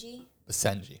Basenji?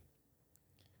 Basenji,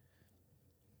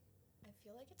 I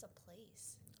feel like it's a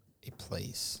place. a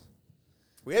place.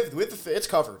 We have it's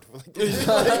covered. Our base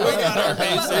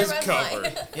I is read covered.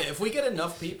 mine. Yeah, if we get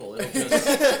enough people, it'll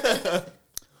just...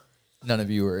 None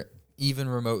of you were even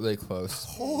remotely close.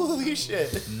 Holy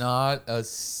shit. Not a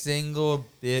single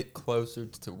bit closer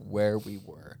to where we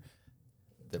were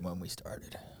than when we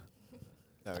started.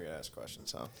 Now we gotta ask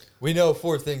questions, huh? We know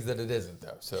 4 things that it isn't,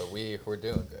 though, so we're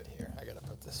doing good here. I gotta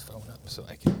put this phone up so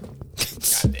I can.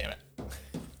 God damn it!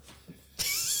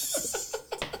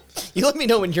 You let me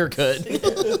know when you're good.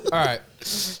 All right.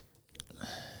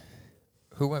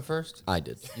 Who went first? I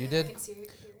did. You did. It's your-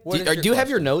 What is Do you have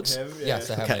your question? notes? Yes,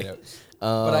 I have Okay. my notes.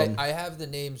 But Um, I have the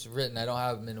names written. I don't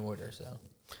have them in order. So,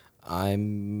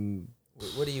 I'm...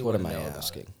 what do you? What wanna am I know about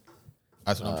asking? it?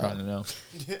 That's what I'm trying to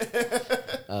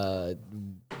know.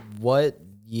 What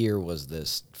year was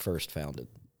this first founded?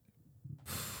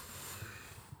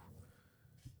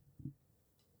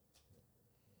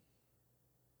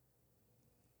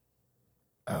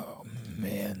 Oh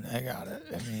man, I got it.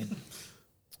 I mean,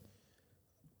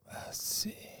 let's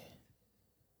see.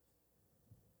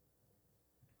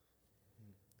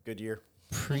 Good year.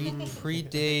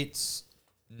 Predates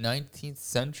 19th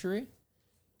century.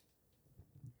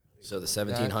 So the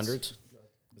 1700s?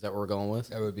 Is that what we're going with?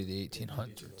 That would be the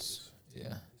 1800s.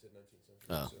 Yeah,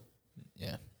 Oh.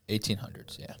 yeah,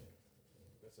 1800s. Yeah.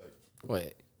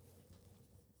 Wait.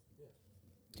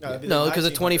 it'd be No, the because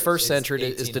the 1900s. 21st century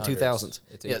is the 1800s. 2000s.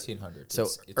 It's Yeah. 1800s. So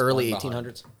It's early one behind.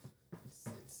 1800s?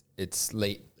 It's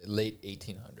late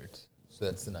 1800s. So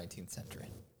that's the 19th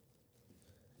century.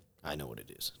 I know what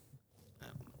it is.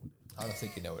 I don't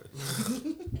think you know it.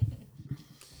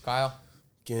 Kyle,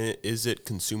 Is it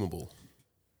consumable?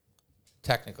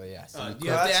 technically yes.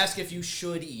 You have to ask if you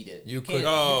should eat it. You can't, could-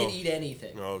 Oh. you can eat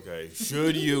anything. Okay.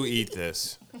 Should you eat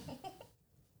this?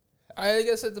 I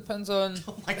guess it depends on Here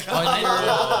we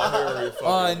fucking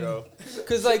On- go.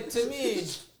 because like to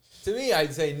me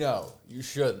I'd say no, you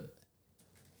shouldn't.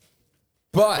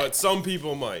 But some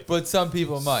people might. some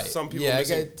people might. Some people yeah,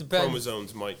 missing it depends.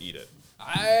 chromosomes might eat it.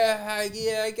 I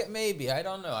get maybe. I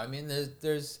don't know. I mean,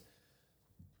 there's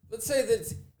let's say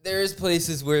that there is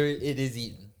places where it is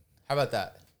eaten. How about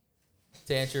that?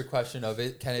 To answer your question of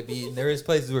it, can it be eaten? There is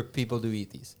places where people do eat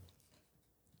these.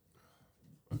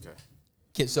 Okay.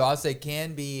 So I'll say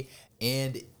can be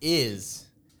and is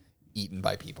eaten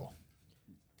by people.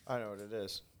 I know what it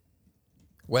is.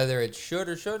 Whether it should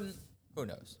or shouldn't, who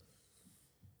knows?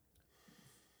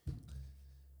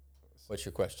 What's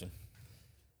your question?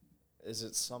 Is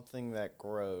it something that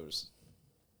grows?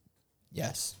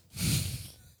 Yes.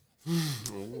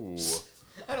 Ooh.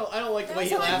 I don't like the way That's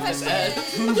he my laughed at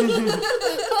question.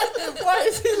 that. Why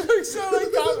does he look so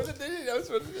like confident that he knows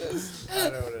what it is? I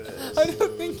know what it is. I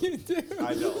don't think you do.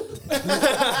 I don't.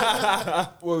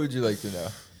 What would you like to know?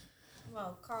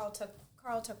 Well, Carl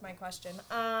took my question.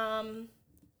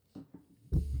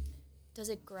 Does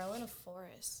it grow in a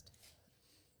forest?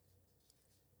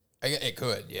 It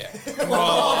could, yeah.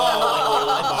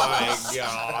 Oh my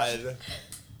god.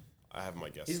 I have my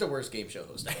guess. He's the worst game show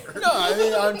host ever. No, I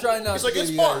mean, I'm trying not He's to like, give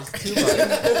 "It's you guys bark." too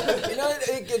much. You know,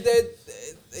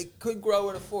 it could grow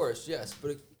in a forest, yes,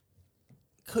 but it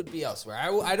could be elsewhere.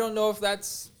 I don't know if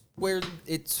that's where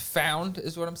it's found,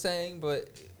 is what I'm saying, but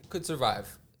it could survive,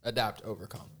 adapt,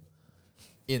 overcome.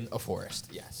 In a forest,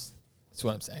 yes. That's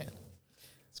what I'm saying.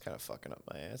 It's kind of fucking up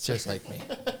my answer. Just like me.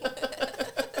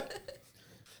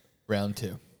 Round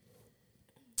 2.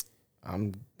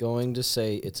 I'm going to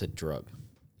say it's a drug.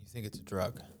 You think it's a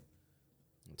drug?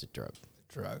 It's a drug.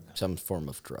 Drug. Some form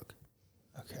of drug.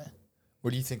 Okay.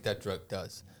 What do you think that drug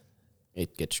does?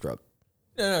 It gets drug.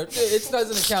 No, it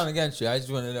doesn't count against you. I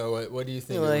just want to know what do you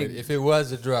think? Like- if it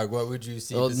was a drug, what would you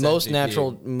see? Well, the most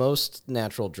scientific being?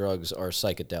 natural drugs are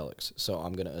psychedelics, so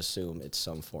I'm gonna assume it's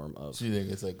some form of. So you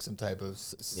think it's like some type of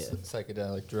Yeah.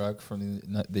 psychedelic drug from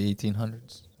the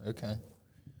 1800s? Okay.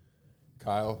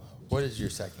 Kyle, what is your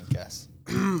second guess?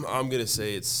 I'm gonna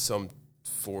say it's some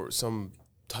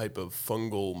type of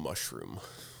fungal mushroom.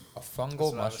 A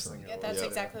fungal mushroom. Yeah, that's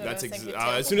exactly what That's I was thinking.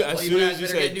 as too. soon as you guys you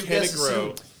better say get new can it guesses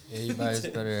grow? soon. Yeah, you guys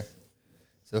better.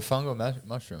 So fungal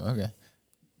mushroom. Okay.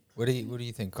 What do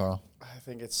you think, Carl? I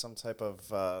think it's some type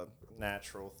of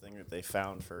natural thing that they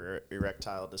found for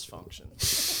erectile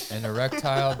dysfunction. An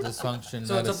erectile dysfunction. So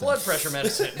it's a medicine. blood pressure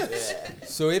medicine.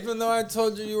 So even though I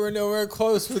told you were nowhere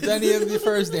close with any of the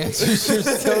first answers, you're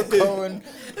still going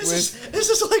with. This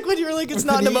is like when you're like, it's With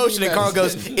not an easy emotion, and Carl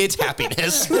goes, medicine. it's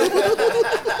happiness.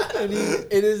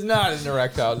 It is not an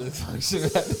erectile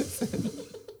dysfunction medicine.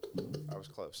 I was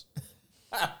close.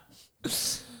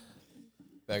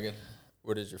 Megan,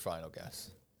 what is your final guess?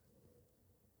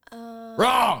 Um,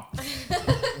 Wrong.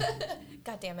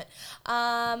 God damn it.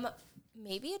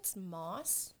 Maybe it's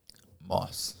moss.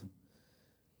 Moss.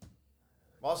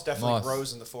 Moss definitely Moss.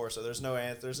 grows in the forest, so there's no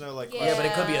like. Yeah. Yeah, but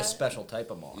it could be a special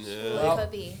type of moss. Well, It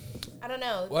could be. I don't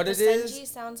know. what it Basenji is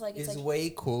sounds like it's Is like.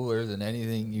 way cooler than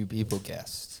anything you people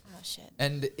guessed. Oh shit.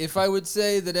 And if I would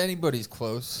say that anybody's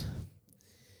close,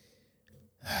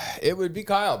 it would be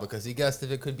Kyle because he guessed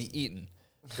if it could be eaten.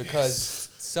 Because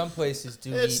some places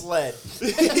do It's eat. lead.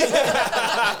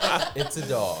 It's a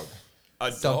dog.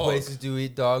 A Some dog. places do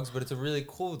eat dogs, but it's a really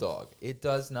cool dog. It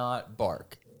does not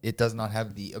bark. It does not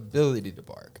have the ability to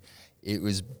bark. It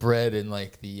was bred in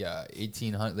like the late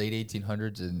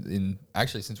 1800s, in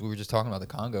actually since we were just talking about the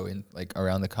Congo, in like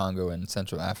around the Congo and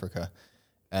Central Africa,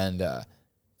 and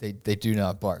they do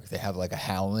not bark. They have like a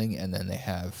howling, and then they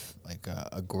have like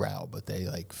a growl, but they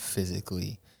like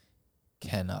physically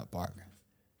cannot bark.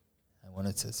 And when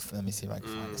it says, let me see if I can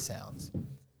find the sounds.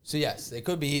 So yes, they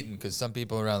could be eaten because some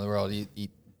people around the world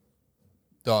eat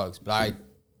dogs, but I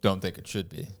don't think it should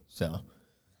be. So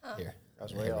here,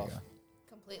 That's here way we off. go.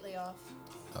 Completely off.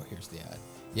 Oh, here's the ad.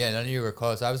 Yeah, none of you were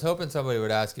close. I was hoping somebody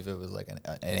would ask if it was like an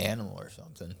animal or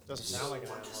something. Doesn't sound like an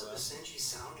What animal. does a though. Basenji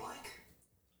sound like?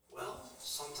 Well,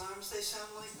 sometimes they sound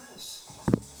like this.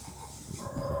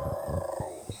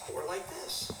 Or like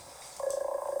this.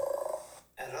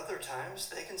 At other times,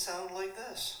 they can sound like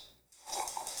this.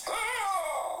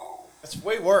 That's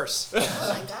way worse. Oh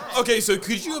my god. Okay, so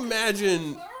could you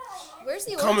imagine Where's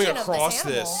the coming origin across of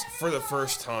this, this for the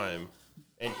first time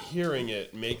and hearing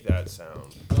it make that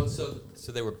sound? Oh, so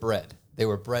they were bred. They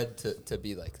were bred to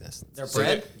be like this. They're So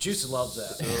bread. Juice loves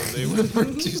that. So they were,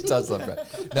 Juice does love bread.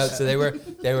 No, so they were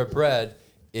bred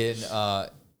in the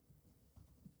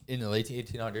late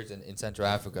 1800s in Central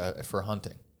Africa for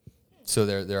hunting. So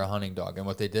they're a hunting dog, and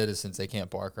what they did is since they can't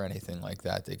bark or anything like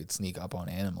that, they could sneak up on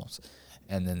animals,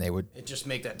 and then they would. It just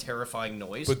make that terrifying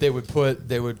noise. But they would put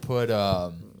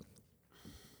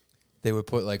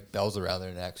like bells around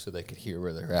their neck so they could hear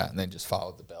where they're at, and then just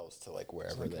follow the bells to like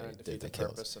wherever Like, they kind of did defeat the the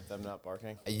kills. purpose of them not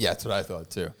barking. Yeah, that's what I thought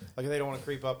too. Like if they don't want to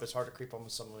creep up, it's hard to creep up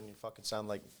with someone when you fucking sound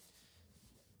like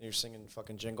you're singing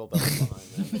fucking jingle bells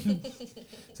behind them.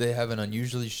 So they have an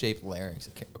unusually shaped larynx,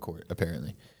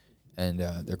 apparently, and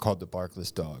they're called the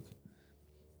barkless dog.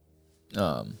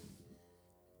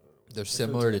 They're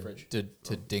similar in the to, fridge. to I don't know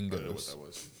what dingoes. that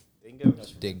was. Dingo.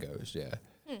 Dingoes, yeah.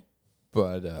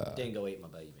 But Dingo ate my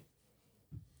baby.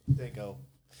 Dingo.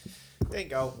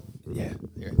 Dingo. yeah,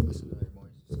 here, listen to their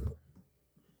voices. They're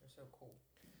so cool.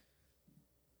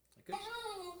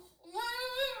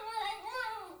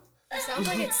 It sounds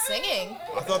like it's singing.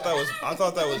 I thought that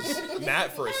was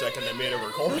Matt for a second that made a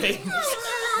recording.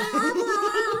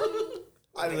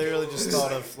 I literally just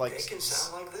thought of like It can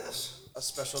sound like this. a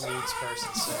special needs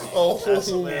person saying. Oh, That's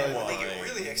literally When they get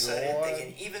really excited, they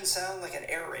can even sound like an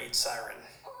air raid siren.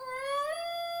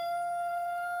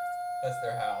 That's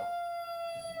their howl.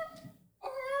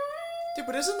 Dude,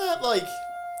 but isn't that like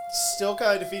still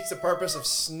kind of defeats the purpose of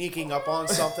sneaking up on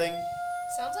something?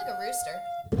 Sounds like a rooster.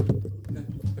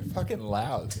 They're fucking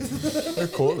loud. They're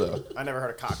cool though. I never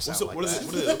heard a cock sound So like what that. do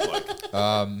they look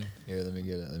like? Here, let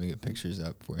me get pictures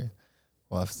up for you.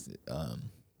 Well,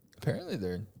 apparently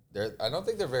they're I don't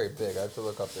think they're very big. I have to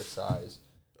look up their size.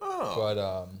 Oh, But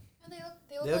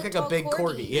They look like a big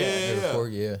corgi. yeah, they're four,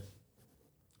 yeah.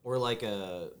 Or like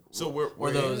a. So where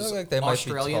Or They those look like they might be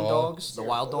Australian tall. dogs, the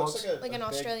wild dogs. Like an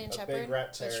Australian Shepherd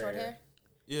with short hair.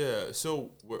 Yeah. So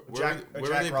where Jack were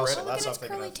Russell. they bred? Oh, That's look what at its I'm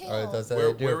thinking curly of. tail. Oh, it does that.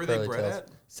 Where- They do where have were they curly bred tails. at?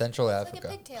 Central like a Africa,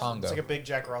 pigtail. Congo. It's like a big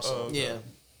Jack Russell. Yeah.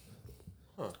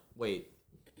 Wait,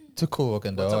 It's a cool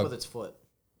looking what's up dog. with its foot?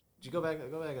 Did you go back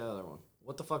another one?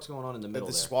 What the fuck's going on in the But middle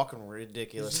this is there? walking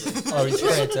ridiculously. Oh, he's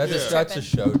prancing. That's a Tripping.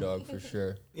 show dog for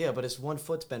sure. Yeah, but its one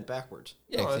foot's bent backwards.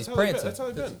 Yeah, 'cause that's he's how they been- prancing. that's how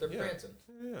they've been. They're Yeah. prancing.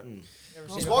 Yeah. Never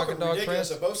He's seen a walking fucking dog ridiculous, prance?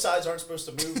 so both sides aren't supposed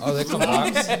to move. Oh, they come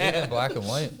black, black and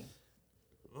white.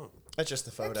 That's just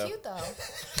the They're photo. cute though.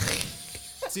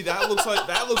 See, that looks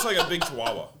like a big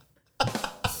Chihuahua.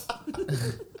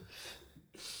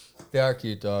 They are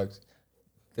cute dogs.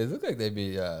 They look like they'd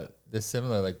be they're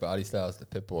similar like body styles to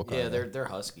pit bull. Yeah, kinda. they're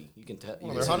husky. You can tell.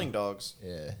 Well, they're hunting dogs.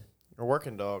 yeah. They're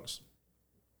working dogs.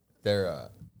 They're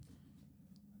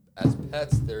as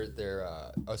pets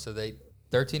they're so they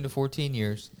 13 to 14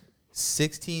 years,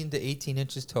 16 to 18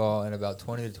 inches tall, and about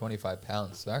 20 to 25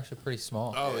 pounds. So they're actually pretty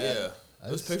small. Oh yeah.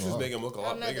 Those That's pictures small. make them look a I lot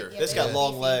don't know bigger. that- This got Yeah.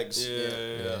 long legs. Yeah.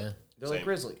 Yeah. They're like Same.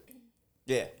 grizzly.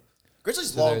 Yeah.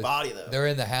 Grizzly's So long they're- body though. They're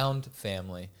in the hound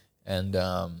family, and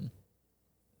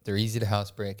they're easy to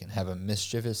housebreak and have a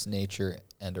mischievous nature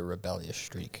and a rebellious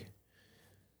streak.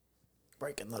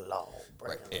 Breaking the law.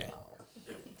 Breaking Yeah. the law.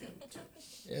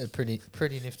 Yeah,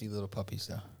 pretty nifty little puppies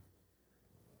though.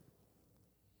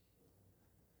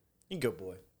 You good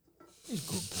boy.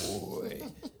 Boy.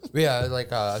 Yeah,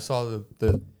 like I saw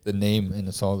the name and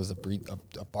I saw it was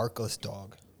a barkless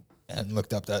dog, and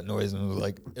looked up that noise and it was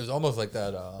like it was almost like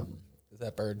that is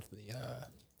that bird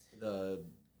The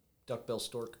duckbill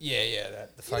stork. yeah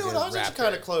that the You know what? I was actually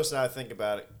kind of close now I think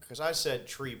about it because I said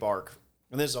tree bark,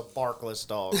 and this is a barkless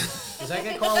dog. Does that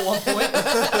get Carl 1 point?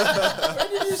 Why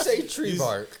did you say tree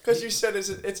bark? Because you said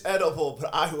it's edible,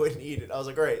 but I wouldn't eat it. I was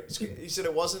like, great. He said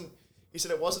it wasn't. He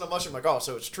said it wasn't a mushroom. I'm like, oh,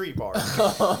 so it's tree bark.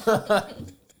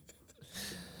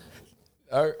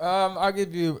 I'll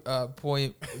give you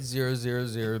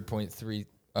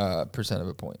 0.000.3% of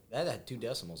a point. That had 2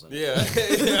 decimals in it.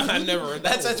 Yeah. I never heard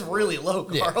that. That's really low,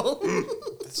 Yeah. Carl.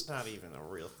 That's not even a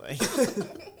real thing.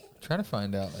 Trying to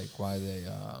find out like why they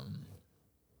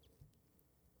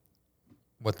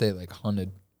what they like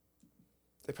hunted.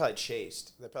 They probably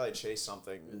chased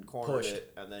something, and cornered pushed.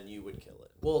 it, and then you would kill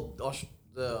it. Well,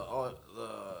 the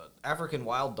African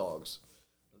wild dogs,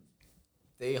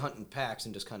 they hunt in packs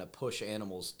and just kind of push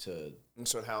animals to.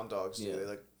 That's what hound dogs do. Yeah. They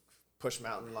like push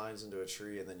mountain lions into a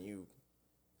tree, and then you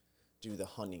do the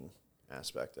hunting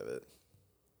aspect of it.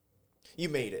 You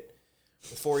made it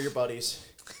with 4 of your buddies.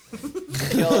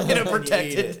 Kill it, Get it and you eat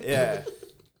protected. it. Yeah.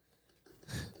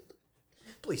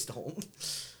 Please don't.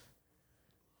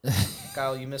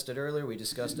 Kyle, you missed it earlier. We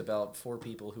discussed about 4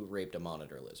 people who raped a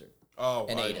monitor lizard. Oh,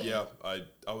 And ate it. yeah. I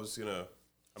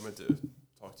meant to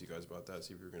talk to you guys about that.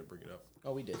 See if you were gonna bring it up.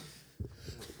 Oh, we did.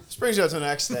 This brings us to the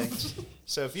next thing.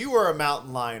 So, if you were a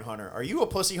mountain lion hunter, are you a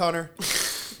pussy hunter?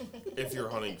 If you're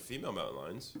hunting female mountain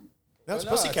lions. No, it's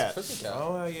pussycat.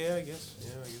 Oh yeah, I guess.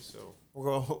 Yeah, I guess so.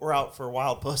 We're out for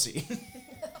wild pussy.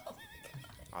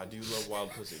 I do love wild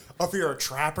pussy. If you're a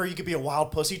trapper, you could be a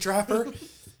wild pussy trapper.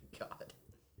 God.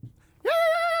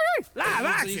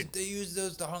 They use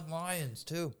those to hunt lions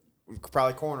too. We could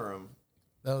probably corner them.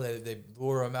 No, they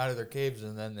lure them out of their caves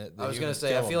and then I was gonna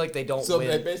say, I feel like they don't so win.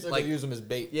 they basically like, use them as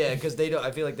bait. yeah, because they don't.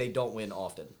 I feel like they don't win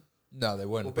often. No, they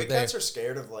wouldn't. Well, but big they, cats are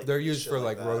scared of like. they're used shit for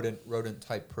like that. rodent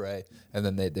type prey, and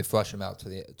then they flush them out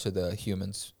to the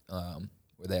humans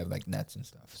where they have like nets and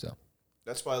stuff. So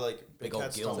That's why like big Big old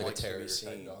cats gills, don't like like a to be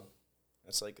seen.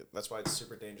 That's why it's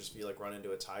super dangerous if you like run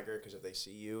into a tiger, because if they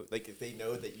see you, like if they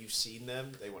know that you've seen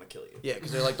them, they want to kill you. Yeah,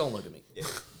 because they're like, don't look at me. Yeah.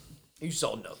 You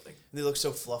saw nothing. And they look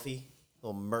so fluffy,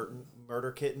 little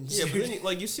murder kittens. Yeah, but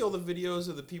then you see all the videos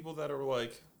of the people that are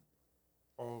like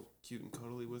all cute and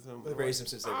cuddly with them. They raise them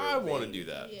since they were I want to baby. do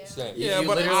that. Yeah. Same. Yeah, You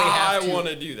but literally I have to- want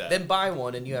to do that. Then buy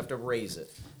one and you have to raise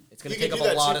it. It's going You to can take do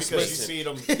up a that lot too of because space.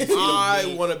 you feed them.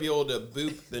 I want to be able to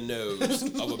boop the nose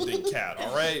of a big cat.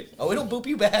 All right. Oh, it'll boop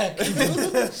you back.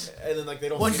 And then like they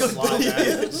don't feed them live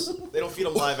animals. They don't feed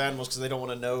them live animals because they don't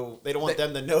want to know. They don't want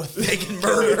them to know they can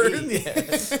Murder. murder.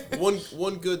 Yeah.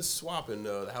 One good swap and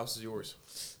the house is yours.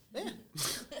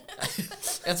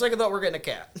 It's like I thought we were getting a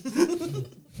cat.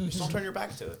 Just don't turn your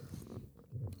back to it.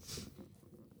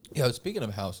 Yo, speaking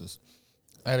of houses,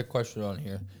 I had a question on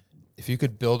here. If you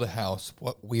could build a house,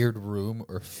 what weird room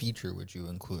or feature would you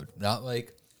include? Not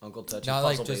like Uncle Touchy. not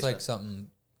like puzzle just like basement. something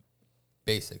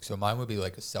basic. So mine would be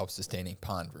like a self-sustaining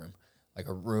pond room, like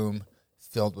a room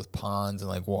filled with ponds and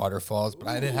like waterfalls. But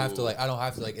I didn't have to like. I don't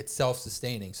have to like. It's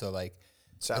self-sustaining. So like,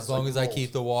 Sounds as long like as I mold.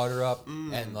 keep the water up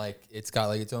and like it's got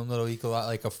like its own little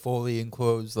like a fully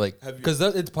enclosed like Have you- because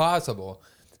it's possible.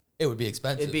 It would be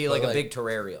expensive. It'd be but, like a big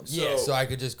terrarium. yeah. So- So I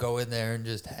could just go in there and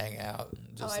just hang out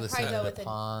and just I'd listen probably to go the with a-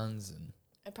 ponds and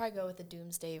I'd probably go with the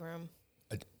Doomsday Room.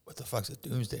 what the fuck's a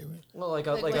doomsday room? Well, like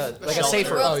a shelter.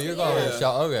 safer. Oh, Oh, you're going with Yeah. a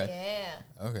shell. Okay.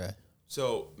 Yeah. Okay.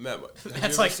 So Matt, have you That's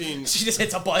ever like seen? she just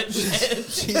hits a button.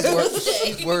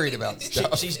 She's worried about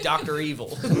stuff. She's Dr.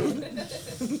 Evil. I'm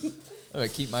gonna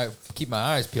keep my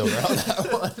eyes peeled around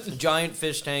that one Giant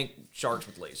fish tank, sharks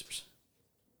with lasers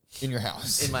in your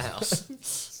house. in my house.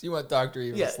 So you want Dr.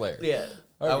 Evil Yeah, Slayer? yeah.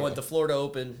 I Okay. want the floor to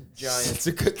open. Giant. It's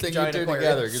a good thing you Giant two aquarium.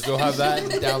 together because you'll have that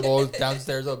and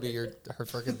downstairs will be her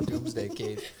freaking doomsday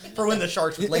cave. For when the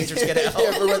sharks with lasers get out.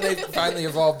 Yeah, for when they finally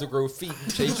evolve to grow feet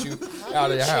and chase you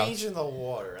out of your house. Changing the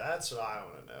water. That's what I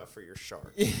want to know for your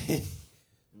shark.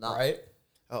 Nah. Right?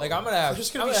 Oh, Like I'm gonna have. We're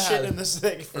just gonna I'm be gonna shitting have- in this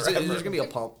thing There's forever. gonna be a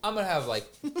pump. I'm gonna have like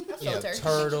you know, filter.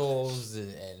 turtles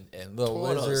and little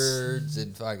Turtles. lizards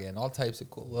and fucking all types of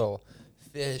cool little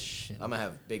fish. And I'm gonna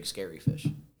have big scary fish.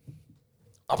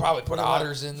 I'll probably put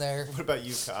otters in there. What about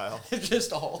you, Kyle?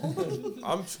 Just all.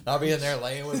 I'll be in there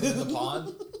laying with them in the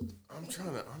pond. I'm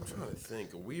trying to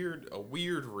think. A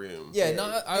weird room. Yeah,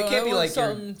 not. I It can't can't be be like like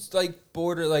your- something like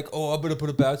border like I'm gonna put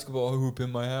a basketball hoop in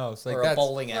my house like Or a that's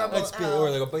bowling alley. That's been, or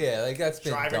like like that's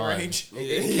been Driving done. range.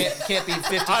 It can't be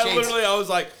 50 I shades. literally was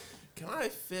like, can I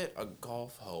fit a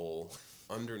golf hole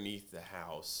underneath the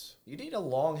house? You need a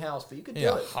long house, but you can do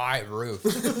Yeah, it. high roof. I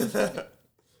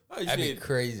just That'd be need,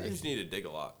 crazy. I just need to dig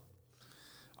a lot.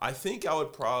 I think I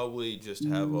would probably just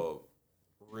have a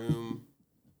room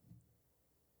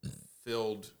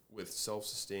filled with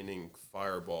self-sustaining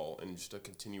fireball and just a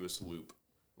continuous loop,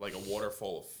 like a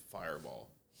waterfall of fireball.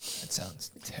 That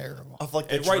sounds terrible. Of like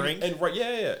the And drink.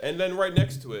 yeah, and then right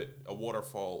next to it, a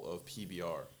waterfall of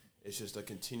PBR. It's just a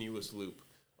continuous loop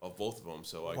of both of them.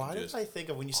 So I Why can did just I think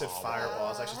of when you said fireball? I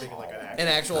was actually thinking like An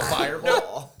actual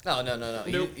fireball? No.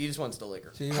 Nope. He just wants the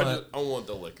liquor. So you I want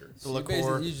the liquor.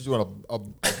 you just want a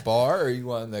bar, or you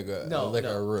want like a No, like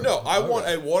no. a room? No, I Okay. want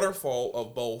a waterfall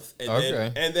of both, and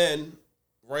Okay. then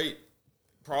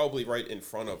probably right in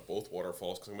front of both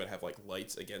waterfalls because I'm gonna have like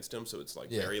lights against them, so it's like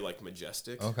Yeah. very like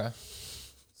majestic. Okay.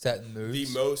 Setting The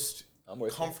moods. most I'm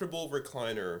with you. comfortable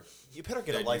recliner. You better get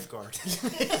a Then you- lifeguard.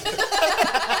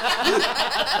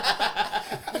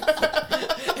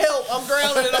 Help! I'm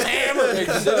grounded and I'm hammered.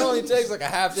 Because it only takes like a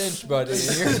half inch, buddy.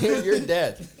 And you're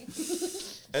dead.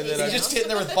 And then I He's just hitting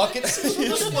there with buckets. He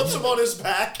just flips him on his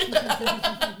back.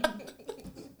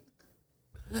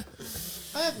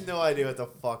 I have no idea what the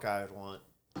fuck I would want.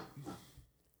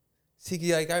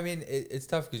 See, like I mean, it's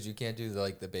tough because you can't do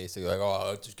the basic like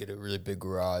I'll just get a really big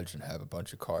garage and have a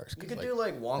bunch of cars. You 'Cause, could like, do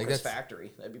like Wonka's that's-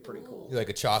 factory. That'd be pretty cool. like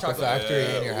a chocolate factory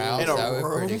in your house. In a That would be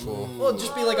room? pretty cool. Well,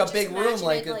 just be like a Just big room, imagine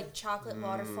like it, a like chocolate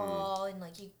waterfall, and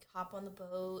like you hop on the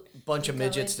boat. bunch of and go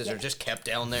midgets in- that are just kept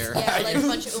down there. Yeah, like a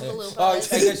bunch of Oompa Loompas. Oh, I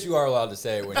guess you are allowed to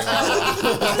say it when you're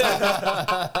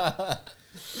allowed.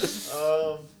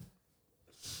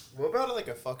 What about like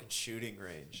a fucking shooting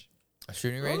range? A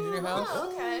shooting range in your house?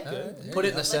 Oh, okay. Put it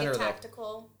in the Like center a though.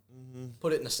 tactical.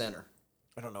 Put it in the center,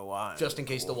 I don't know why. just in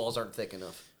case the walls aren't thick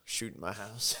enough. Shooting my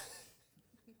house.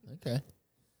 Okay.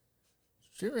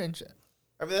 Shooting range.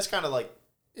 I mean, that's kind of like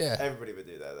Yeah. everybody would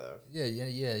do that though. Yeah.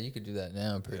 You could do that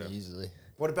now pretty easily.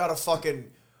 What about a fucking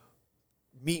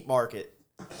meat market?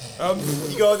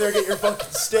 You go in there, get your fucking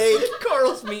steak.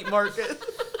 Carl's Meat Market.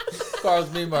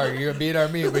 Carl's Meat Market. You're gonna beat our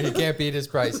meat, but you can't beat his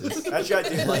prices. That's what I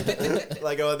do.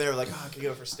 Like go in there, like, oh, I could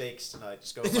go for steaks tonight.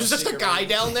 Just go. There's just a guy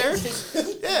down there.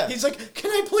 Yeah. He's like, "Can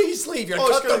I please leave? You're Oh,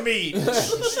 cut the meat."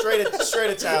 straight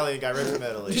Italian guy, right from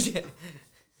Italy.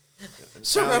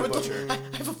 Sir, I Italian butcher.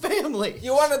 have a family.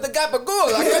 You wanted the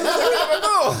gabagool. I got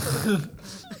the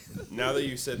gabagool. Now that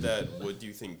you said that, what do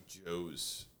you think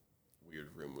Joe's weird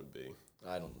room would be?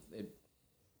 I don't.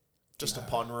 Just a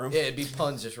pun room. Yeah, it'd be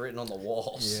puns just written on the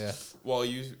walls. Yeah. Well,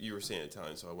 you were saying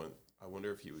Italian, so I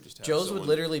wonder if he would just have Joe's would someone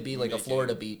literally be like a make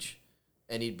Florida it- beach,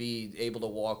 and he'd be able to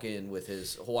walk in with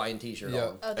his Hawaiian T-shirt Yeah.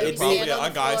 on. Oh, It'd they be stand on a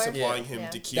the guy floor. supplying him Yeah.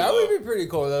 tequila. That would be pretty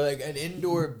cool. Though, like an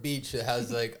indoor beach that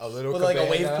has like a little With, like, a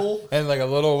cabana wave pool? and like a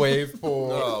little wave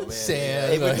pool. Oh, man.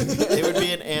 Sand. It would, like- it would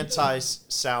be an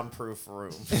anti-soundproof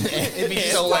room. It'd be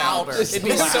so loud. It'd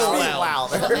be so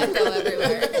loud. Echo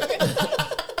everywhere.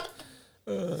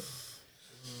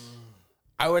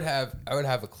 I would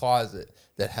have a closet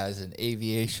that has an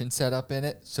aviation setup in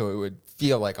it, so it would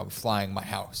feel like I'm flying my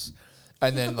house.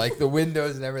 And then like the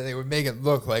windows and everything would make it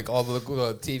look like all the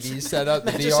little TVs set up.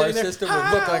 The Just VR sitting there, system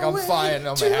would look like I'm flying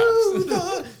on my to house.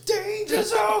 the danger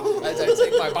zone. As I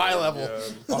take my bi-level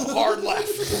hard left.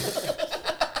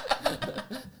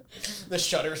 The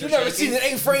shutters are You've never shaking. seen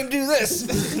an A-frame do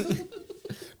this.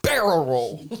 Barrel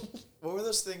roll. What were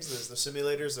those things? The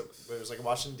simulators that it was like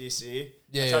Washington D.C.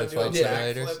 Yeah, I yeah, tried to do flight a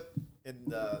simulators. backflip in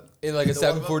the In like a the one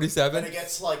of them, 747? and it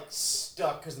gets like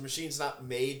stuck because the machine's not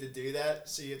made to do that.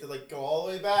 So you have to like go all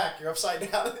the way back. You're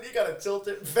upside down, and then you gotta tilt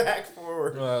it back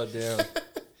forward. Oh damn.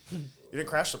 You didn't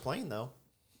crash the plane though,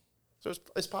 so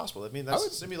it's possible. I mean, that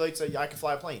simulates that I can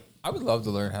fly a plane. I would love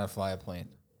to learn how to fly a plane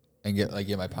and get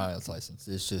my pilot's license.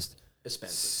 It's just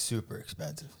Expensive. super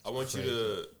expensive. I want you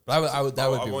to. But I would that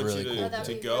would I be want really you cool. Oh, that'd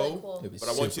to be go, really cool. It'd be but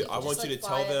I want super you. I want Just, you like, to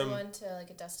fly tell them. everyone to like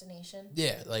a destination.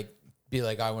 Yeah, like be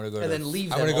like I want to go And to then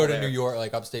leave I them want to all go to there. New York,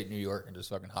 like upstate New York, and just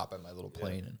fucking hop on my little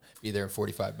plane and be there in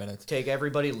 45 minutes. Take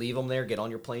everybody, leave them there, get on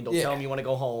your plane. Don't Yeah. tell them you want to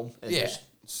go home. And Yeah.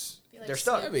 just- Be like, They're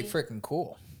stuck. That'd be Snoopy. freaking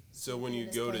cool. So when you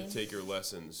This go to plane. take your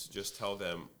lessons, just tell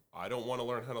them, I don't want to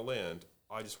learn how to land.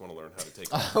 I just want to learn how to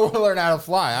take I off. want to learn how to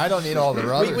fly. I don't need all the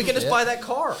rudder. we can just shit. buy that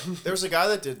car. There was a guy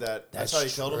that did that. That's how he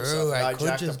killed himself. True. The I guy could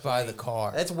jacked a just buy the plane.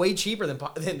 car. That's way cheaper than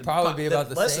Probably be about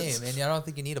the lessons. same. And I don't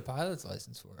think you need a pilot's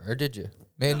license for it. Or did you?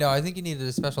 Man, no, I think you needed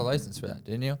a special license for that,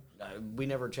 didn't you? We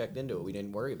never checked into it. We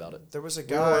didn't worry about it. There was a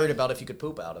We were worried guy. about if you could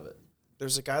poop out of it.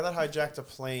 There's a guy that hijacked a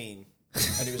plane,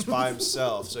 and he was by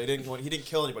himself. So he didn't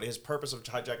kill anybody. His purpose of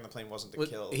hijacking the plane wasn't to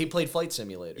kill. He played Flight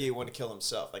Simulator. Yeah, he wanted to kill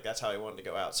himself. Like, that's how he wanted to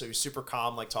go out. So he was super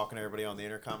calm, like, talking to everybody on the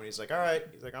intercom. And he's like, all right.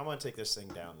 He's like, I'm going to take this thing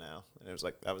down now. And it was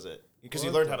like, that was it. Because he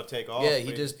learned how to take off. Yeah,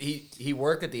 but he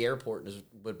worked at the airport and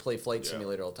would play Flight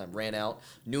Simulator all the time. Ran out,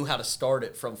 knew how to start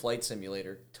it from Flight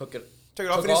Simulator, took it took it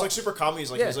off, and he's like super calm.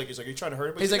 He's like, Yeah. he's like, are you trying to hurt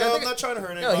anybody? He's like, no, I I'm think not trying to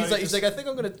hurt No, anybody. he's like, I think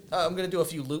I'm gonna do a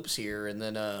few loops here, and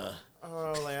then oh,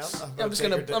 I'm just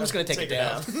gonna take it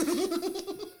down.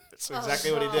 That's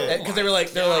exactly what he did. Because they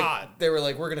were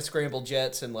like, we're gonna scramble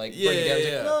jets and like bring it down.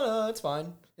 He's like, no, it's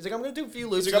fine. He's like, I'm gonna do a few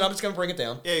loops, like, and I'm just gonna bring it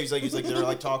down. Yeah, he's like, they're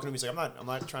like talking to him. He's like, I'm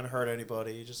not trying to hurt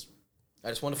anybody. I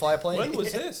just want to fly a plane. When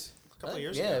was this? A couple of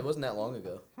years Yeah, ago. it wasn't that long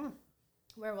ago.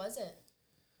 Where was it?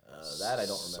 That I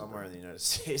don't remember. Somewhere in the United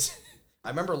States. I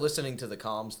remember listening to the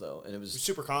comms though, and it He was was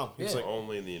super calm. He was Yeah. like,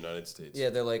 Only in the United States. yeah,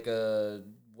 they're like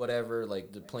whatever,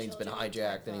 like the plane's been children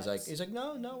hijacked, and flies. he's like,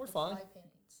 no, we're fine. Fly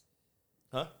planes.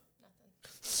 huh?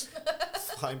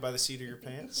 Nothing. Flying by the seat of your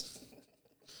pants.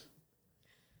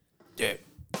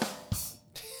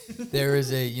 There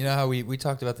is you know how we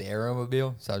talked about the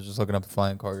Aeromobile? So I was just looking up the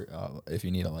flying car, if you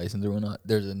need a license or whatnot.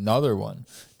 There's another one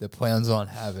that plans on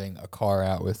having a car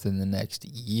out within the next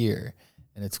year,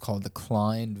 and it's called the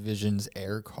Klein Visions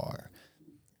Air Car.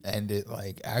 And it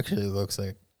like actually looks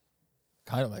like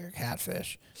kind of like a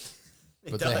catfish.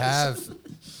 But they have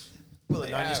Well, the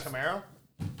They 90s have. Camaro.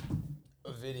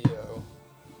 a video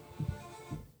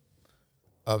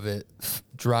of it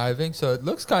driving, so it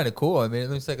looks kind of cool. I mean, it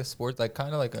looks like a sport, like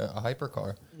kind of like a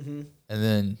hypercar. And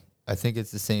then I think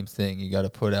it's the same thing. You got to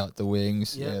put out the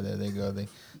wings. Yeah. Yeah, there they go. They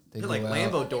They're go like out.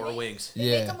 Lambo door wings. They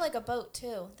Yeah. make them like a boat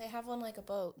too. They have one like a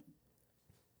boat.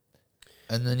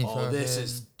 And then you Oh, this fucking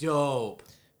is dope.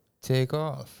 take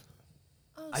off.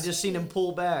 Oh, I just seen him sweet.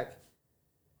 pull back.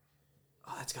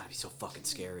 Oh, that's gotta be so fucking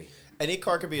scary. Any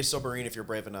car could be a submarine if you're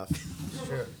brave enough.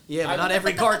 Sure. Yeah, but not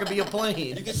every car can be a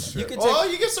plane. You could Oh,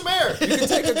 you get some air. you could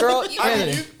take a girl. I mean,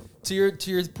 Anthony,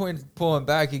 to your point, pulling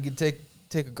back, you could take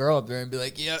a girl up there and be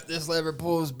like, "Yeah, this lever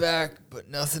pulls back, but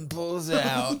nothing pulls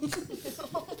out."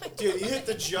 Dude, you hit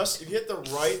the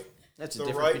right That's the the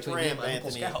difference right between ramp, me and my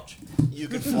uncle's Anthony. couch. You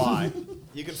can fly.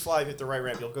 You can fly hit the right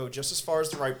ramp. You'll go just as far as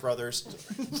the Wright brothers,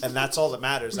 and that's all that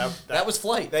matters. That was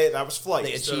flight. That was flight.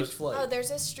 They So- achieved flight. Oh, there's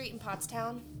this street in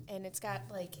Pottstown, and it's got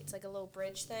it's like a little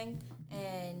bridge thing.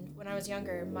 And when I was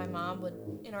younger, my mom would,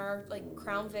 in our like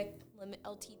Crown Vic limit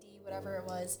LTD, whatever it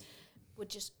was, would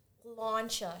just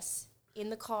launch us in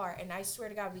the car. And I swear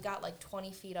to God, we got like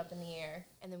 20 feet up in the air,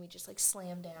 and then we just like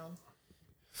slammed down.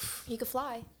 You could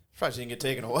fly. Probably didn't get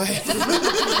taken away.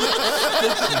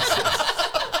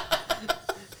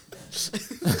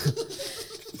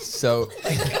 So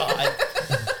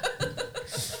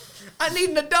I need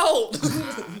an adult.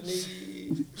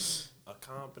 A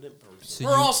competent person. So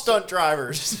We're all stunt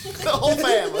drivers. The whole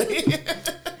family.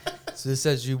 So this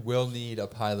says you will need a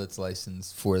pilot's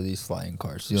license for these flying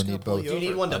cars. You'll need both. You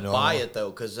need one to I know. buy it though,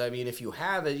 because I mean, if you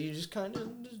have it, you just kind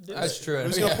of just do That's it. true.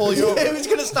 Who's gonna pull you over? Who's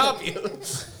gonna stop you?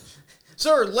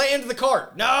 Sir, land the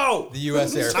cart. No, The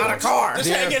U.S. Air It's Force. not a car. just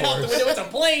the hang Air it out the Force. window. It's a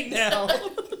plane now.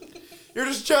 You're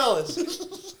just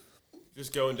jealous.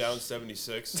 Just going down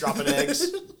 76. Dropping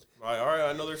eggs. All right,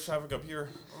 I know there's traffic up here.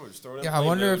 I'm gonna just throw it in. Yeah, I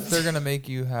wonder if they're gonna make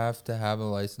you have to have a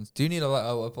license. Do you need a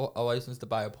license to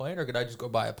buy a plane, or could I just go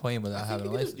buy a plane without having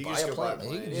a license? You can just go buy a plane.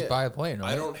 You plane. can Yeah. just buy a plane,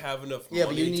 right? I don't have enough Yeah,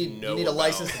 money but you to need know a about-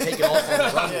 license to take it off on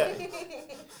the runway.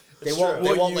 They won't. They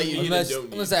Well, won't you- let you. you- Unless, don't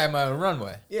need- unless I have my own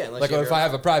runway. Yeah, unless Like you have if your I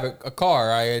own- have a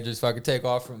car, I could just fucking take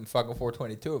off from fucking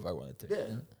 422 if I wanted to.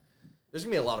 Yeah. There's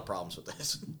gonna be a lot of problems with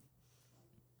this.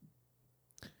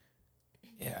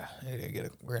 Yeah,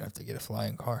 we're gonna have to get a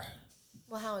flying car.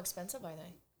 Well, how expensive are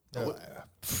they?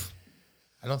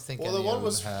 I don't think Well, any the one of them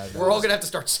was- had. We're all gonna have to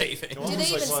start saving. The Do one they was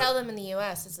even like what? sell them in the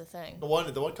U.S. is the thing. The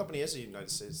one company is the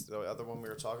United States. The other one we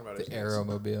were talking about is The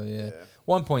Aeromobile, yeah. Yeah.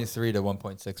 1.3 to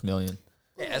 1.6 million.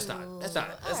 Yeah, that's not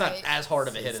Alright. as hard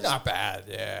of a hit It's as not bad,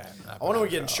 yeah. I wonder if we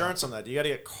get insurance on that. Do you got to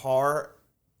get car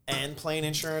and plane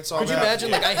insurance on Could you that?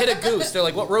 imagine? Like, I hit a goose. They're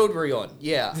like, "What road were you on?"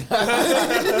 Yeah,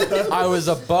 I was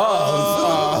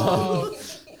above.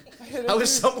 I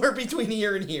was somewhere between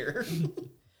here and here.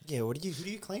 Yeah, who do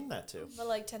you claim that to? But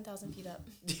like 10,000 feet up.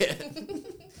 Yeah,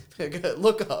 Good.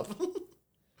 Look up.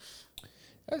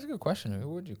 That's a good question. Who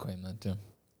would you claim that to?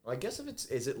 I guess if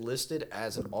is it listed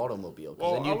as an automobile?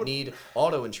 Because Well, then I you'd would- need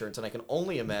auto insurance, and I can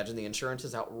only imagine the insurance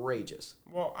is outrageous.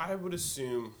 Well, I would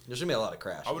assume. There's gonna be a lot of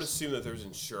crashes. I would assume that there's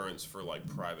insurance for like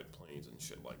private planes and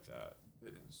shit like that.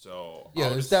 So Yeah, I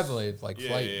would there's ass- definitely like Yeah,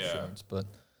 flight yeah. insurance, but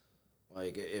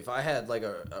Like, if I had like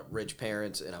a rich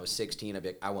parents and I was 16, I'd be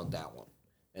like, I want that one.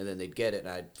 And then they'd get it, and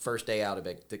I'd first day out, I'd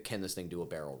be like, can this thing do a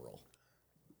barrel roll?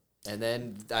 And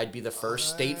then I'd be the first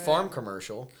State Farm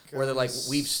commercial where they're like,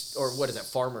 or what is that,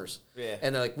 Farmers? Yeah.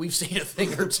 And they're like, we've seen a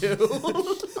thing or two.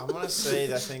 I'm gonna say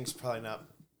that thing's probably not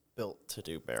built to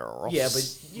do barrel rolls. Yeah,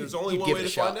 but There's only you'd one give way it a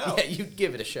to shot. find out. Yeah, you'd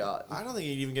give it a shot. I don't think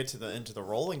you'd even get to into the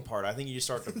rolling part. I think you just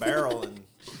start the barrel and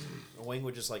the wing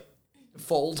would just like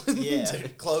Fold.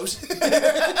 close.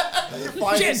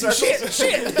 Flying in circles.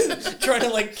 shit. Trying to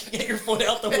like get your foot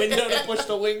out the window to push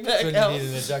the wing back so you out. need an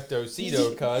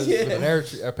ejectocito, cuz Yeah.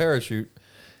 with a parachute.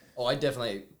 Oh, I'd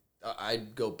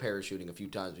go parachuting a few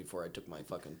times before I took my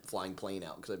fucking flying plane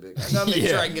out because I'd be like, I gotta make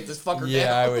sure I can get this fucker Yeah,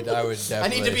 down. I would I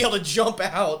definitely. need to be able to jump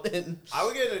out. And I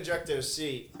would get an ejecto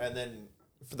seat and then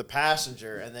for the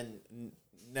passenger and then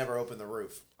never open the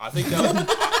roof. I think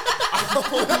that. Oh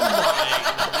my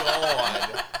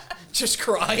god! just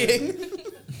crying.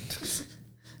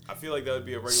 I feel like that would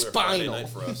be a regular Friday Spinal. night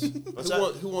for us.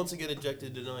 Who wants to get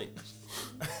ejected tonight?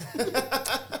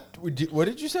 What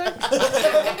did you say?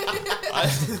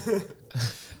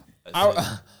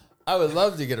 I I would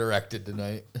love to get erected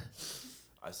tonight.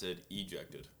 said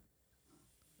ejected.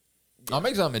 I'll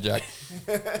make something eject.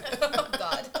 Oh,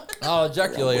 God. I'll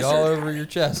ejaculate all over your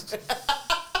chest.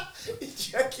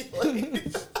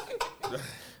 Ejaculate.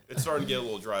 It's starting to get a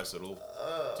little dry, so it'll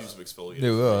do some exfoliating.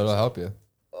 It will. It'll help you.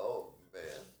 Oh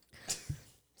man.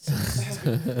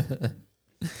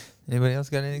 Anybody else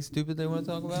got anything stupid they want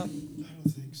to talk about? I don't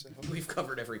think so. We've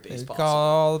covered every base Call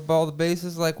possible. all the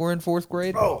bases like we're in 4th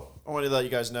grade. Oh, I want to let you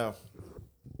guys know.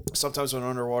 Sometimes when I'm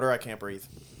underwater, I can't breathe.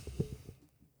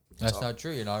 That's not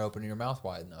true. You're not opening your mouth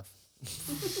wide enough.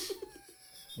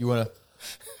 You want to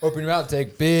open your mouth,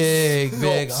 take big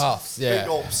Gulps. huffs. Yeah. Big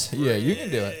gulps. Yeah, you can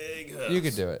do it. You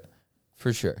can do it.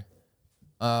 For sure.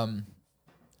 I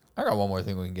got one more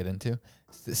thing we can get into.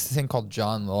 It's this thing called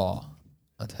John Law.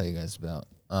 I'll tell you guys about.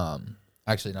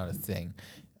 Actually, not a thing.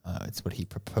 It's what he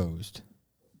proposed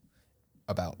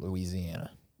about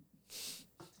Louisiana.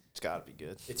 It's got to be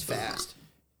good. It's fast.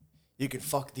 You can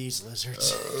fuck these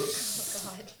lizards.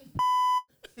 Oh, God.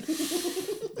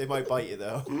 They might bite you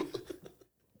though.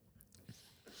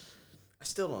 I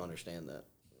still don't understand that.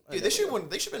 Dude, they should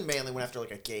have been manly went after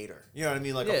like a gator. You know what I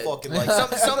mean? Like Yeah. a fucking like. Some,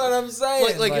 That's what I'm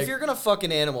saying. like if you're gonna fuck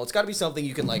an animal, it's got to be something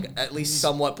you can like at least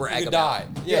somewhat brag you could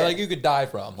about. die. Yeah, like you could die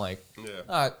from. Like,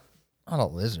 Yeah. not a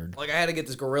lizard. Like I had to get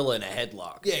this gorilla in a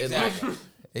headlock. Yeah, And, like, exactly.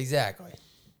 Exactly.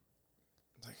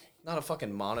 not a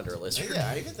fucking monitor lizard. Yeah,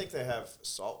 I even think they have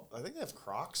salt. I think they have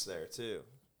crocs there too.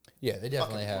 Yeah, they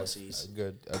definitely Fucking have pussies.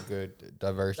 a good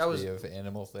diversity of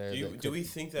animals there. Do we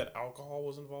think that alcohol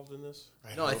was involved in this?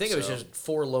 No, I think it was just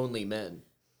 4 lonely men,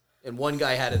 and one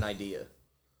guy had an idea.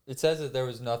 It says that there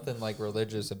was nothing like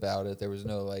religious about it. There was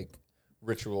no like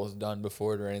rituals done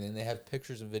before it or anything. They have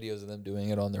pictures and videos of them doing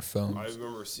it on their phones. I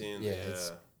remember seeing. Yeah, Yeah.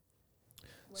 it's-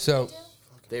 What So- did they do?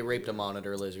 They raped a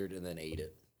monitor lizard and then ate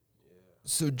it.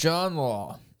 So John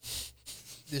Law,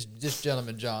 this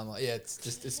gentleman John Law. Yeah, it's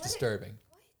disturbing.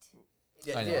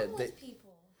 Yeah, I know. yeah. Homeless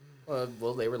people.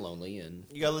 Well, they were lonely, and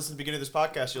You gotta listen to the beginning of this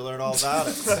podcast. You'll learn all about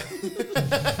it.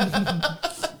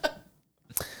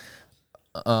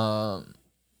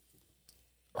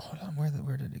 Hold on,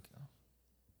 where did it go?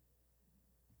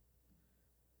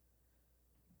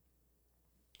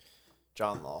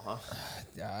 John Law, huh?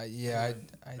 Yeah,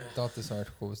 I thought this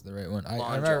article was the right one. I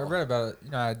Law. read about it.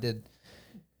 You know, I did.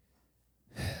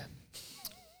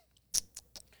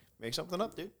 Make something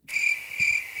up, dude.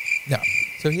 No.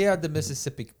 So he had the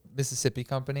Mississippi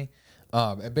Company.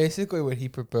 And basically what he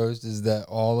proposed is that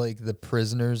all like the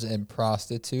prisoners and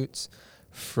prostitutes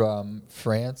from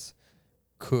France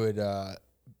could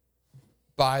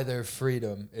buy their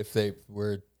freedom if they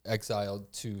were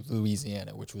exiled to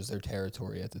Louisiana, which was their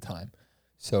territory at the time.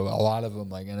 So a lot of them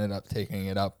like ended up taking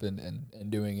it up and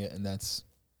doing it, and that's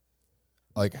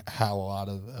like how a lot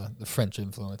of the French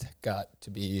influence got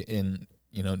to be in,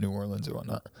 you know, New Orleans or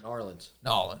whatnot. New Orleans. New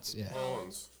Orleans, yeah.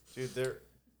 Dude,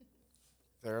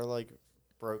 they're like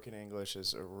broken English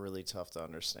is really tough to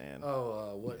understand.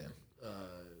 Oh, what?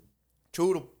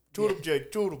 Toodle,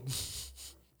 Jake, toodle.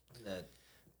 That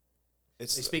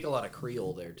It's they speak a lot of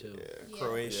Creole there too. Yeah.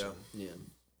 Croatian. Yeah.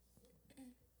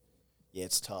 Yeah,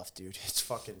 it's tough, dude. It's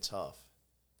fucking tough.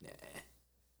 Nah.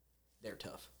 They're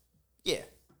tough. Yeah.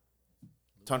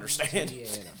 To understand. Yeah,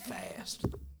 fast.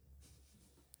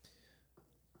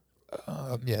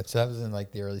 Yeah, so that was in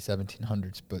like the early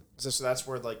 1700s, but So that's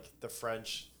where like the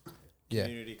French yeah,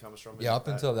 community comes from. yeah. Up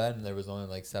until then, there was only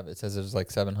like seven. It says there was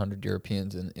like 700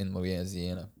 Europeans in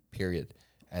Louisiana, period.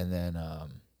 And then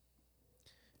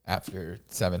after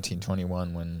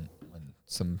 1721, when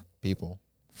some people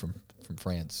from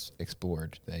France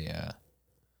explored, They're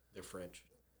French.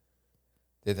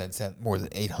 they then sent more than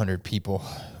 800 people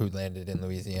who landed in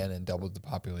Louisiana and doubled the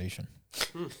population.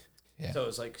 Yeah. So it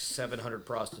was like 700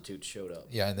 prostitutes showed up.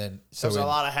 Yeah, and then There's a in-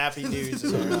 lot of happy dudes.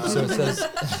 in there, huh? so it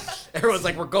says. Everyone's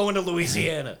like, we're going to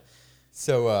Louisiana.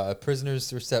 So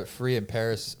prisoners were set free in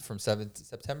Paris from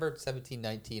September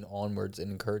 1719 onwards,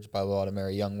 and encouraged by law to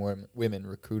marry young women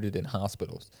recruited in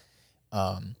hospitals.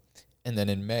 And then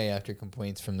in May, after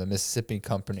complaints from the Mississippi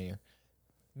Company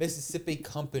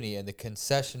and the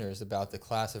concessioners about the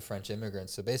class of French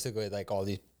immigrants. So basically, like all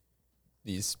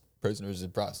these prisoners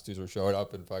and prostitutes were showing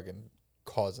up and fucking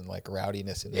causing like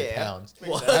rowdiness in their Yeah. towns,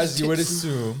 Makes as you would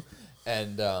assume.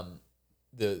 And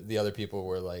the other people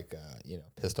were like,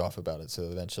 pissed off about it. So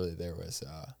eventually there was,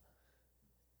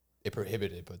 it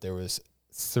prohibited, but there was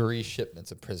 3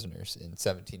 shipments of prisoners in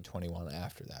 1721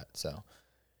 after that. So,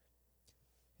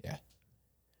 yeah.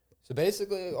 So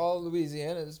basically all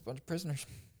Louisiana is a bunch of prisoners.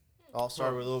 All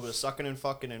started with a little bit of sucking and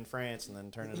fucking in France and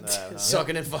then turned into that. Huh?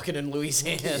 Sucking and fucking in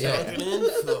Louisiana. Yeah.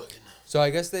 So I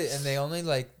guess they only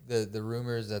like the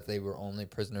rumors that they were only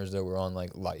prisoners that were on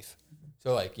like life.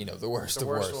 So like, the worst The of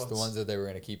worst worst, the ones. ones that they were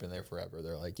gonna keep in there forever.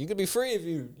 They're like, you could be free if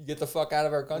you get the fuck out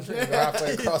of our country and go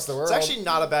halfway across the world. It's actually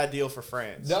not a bad deal for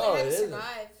France. No, They it had to isn't.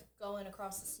 survive going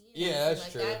across the sea. and Yeah, everything that's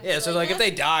like true. that. Yeah, It's so like if they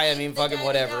that's- die, I mean, they fucking died,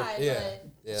 whatever. they died, Yeah. but-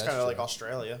 Yeah, It's that's kind of like true.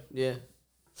 Australia. Yeah.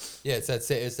 Yeah, it's that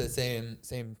same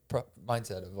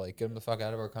mindset of like, get them the fuck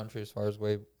out of our country as far as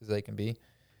way as they can be,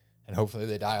 and hopefully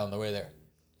they die on the way there.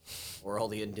 Or all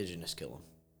the indigenous kill them.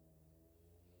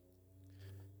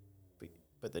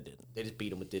 But they didn't. They just beat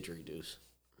them with didgeridoos.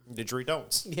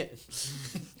 Didgeridon'ts. Yeah.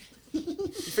 You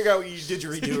figure out what you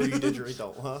didgeridoo or you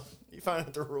didgeridon't, huh? You find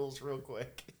out the rules real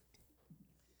quick.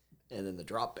 And then the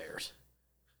drop bears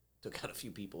took out a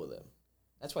few people with them.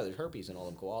 That's why there's herpes in all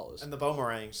them koalas. And the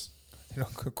boomerangs. You know,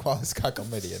 koalas got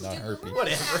chlamydia, not Do herpes.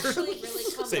 boomerangs actually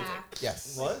really come Same back?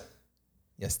 Yes. What?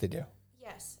 Yes, they do.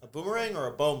 Yes. A boomerang or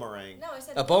a boomerang? No, I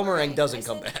said A boomerang doesn't I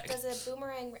come said, back. Does a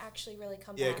boomerang actually really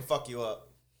come Yeah, it back? can fuck you up.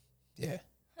 Yeah.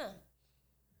 Huh.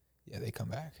 Yeah, they come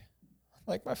back.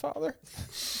 Like my father.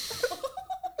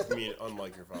 I mean,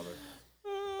 unlike your father.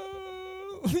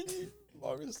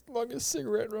 Longest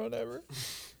cigarette run ever.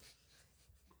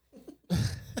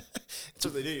 That's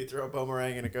what they do. You throw a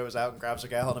boomerang and it goes out and grabs a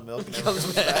gallon of milk and never Comes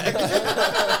comes back.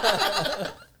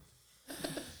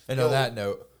 And on that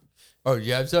note, oh,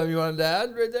 you have something you wanted to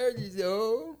add right there?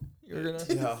 You're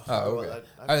gonna. No. Oh, Well, okay.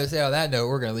 I was gonna say on that note,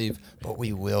 we're gonna leave, but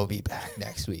we will be back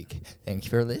next week. Thanks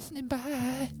for listening.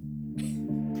 Bye.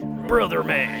 Brother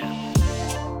man.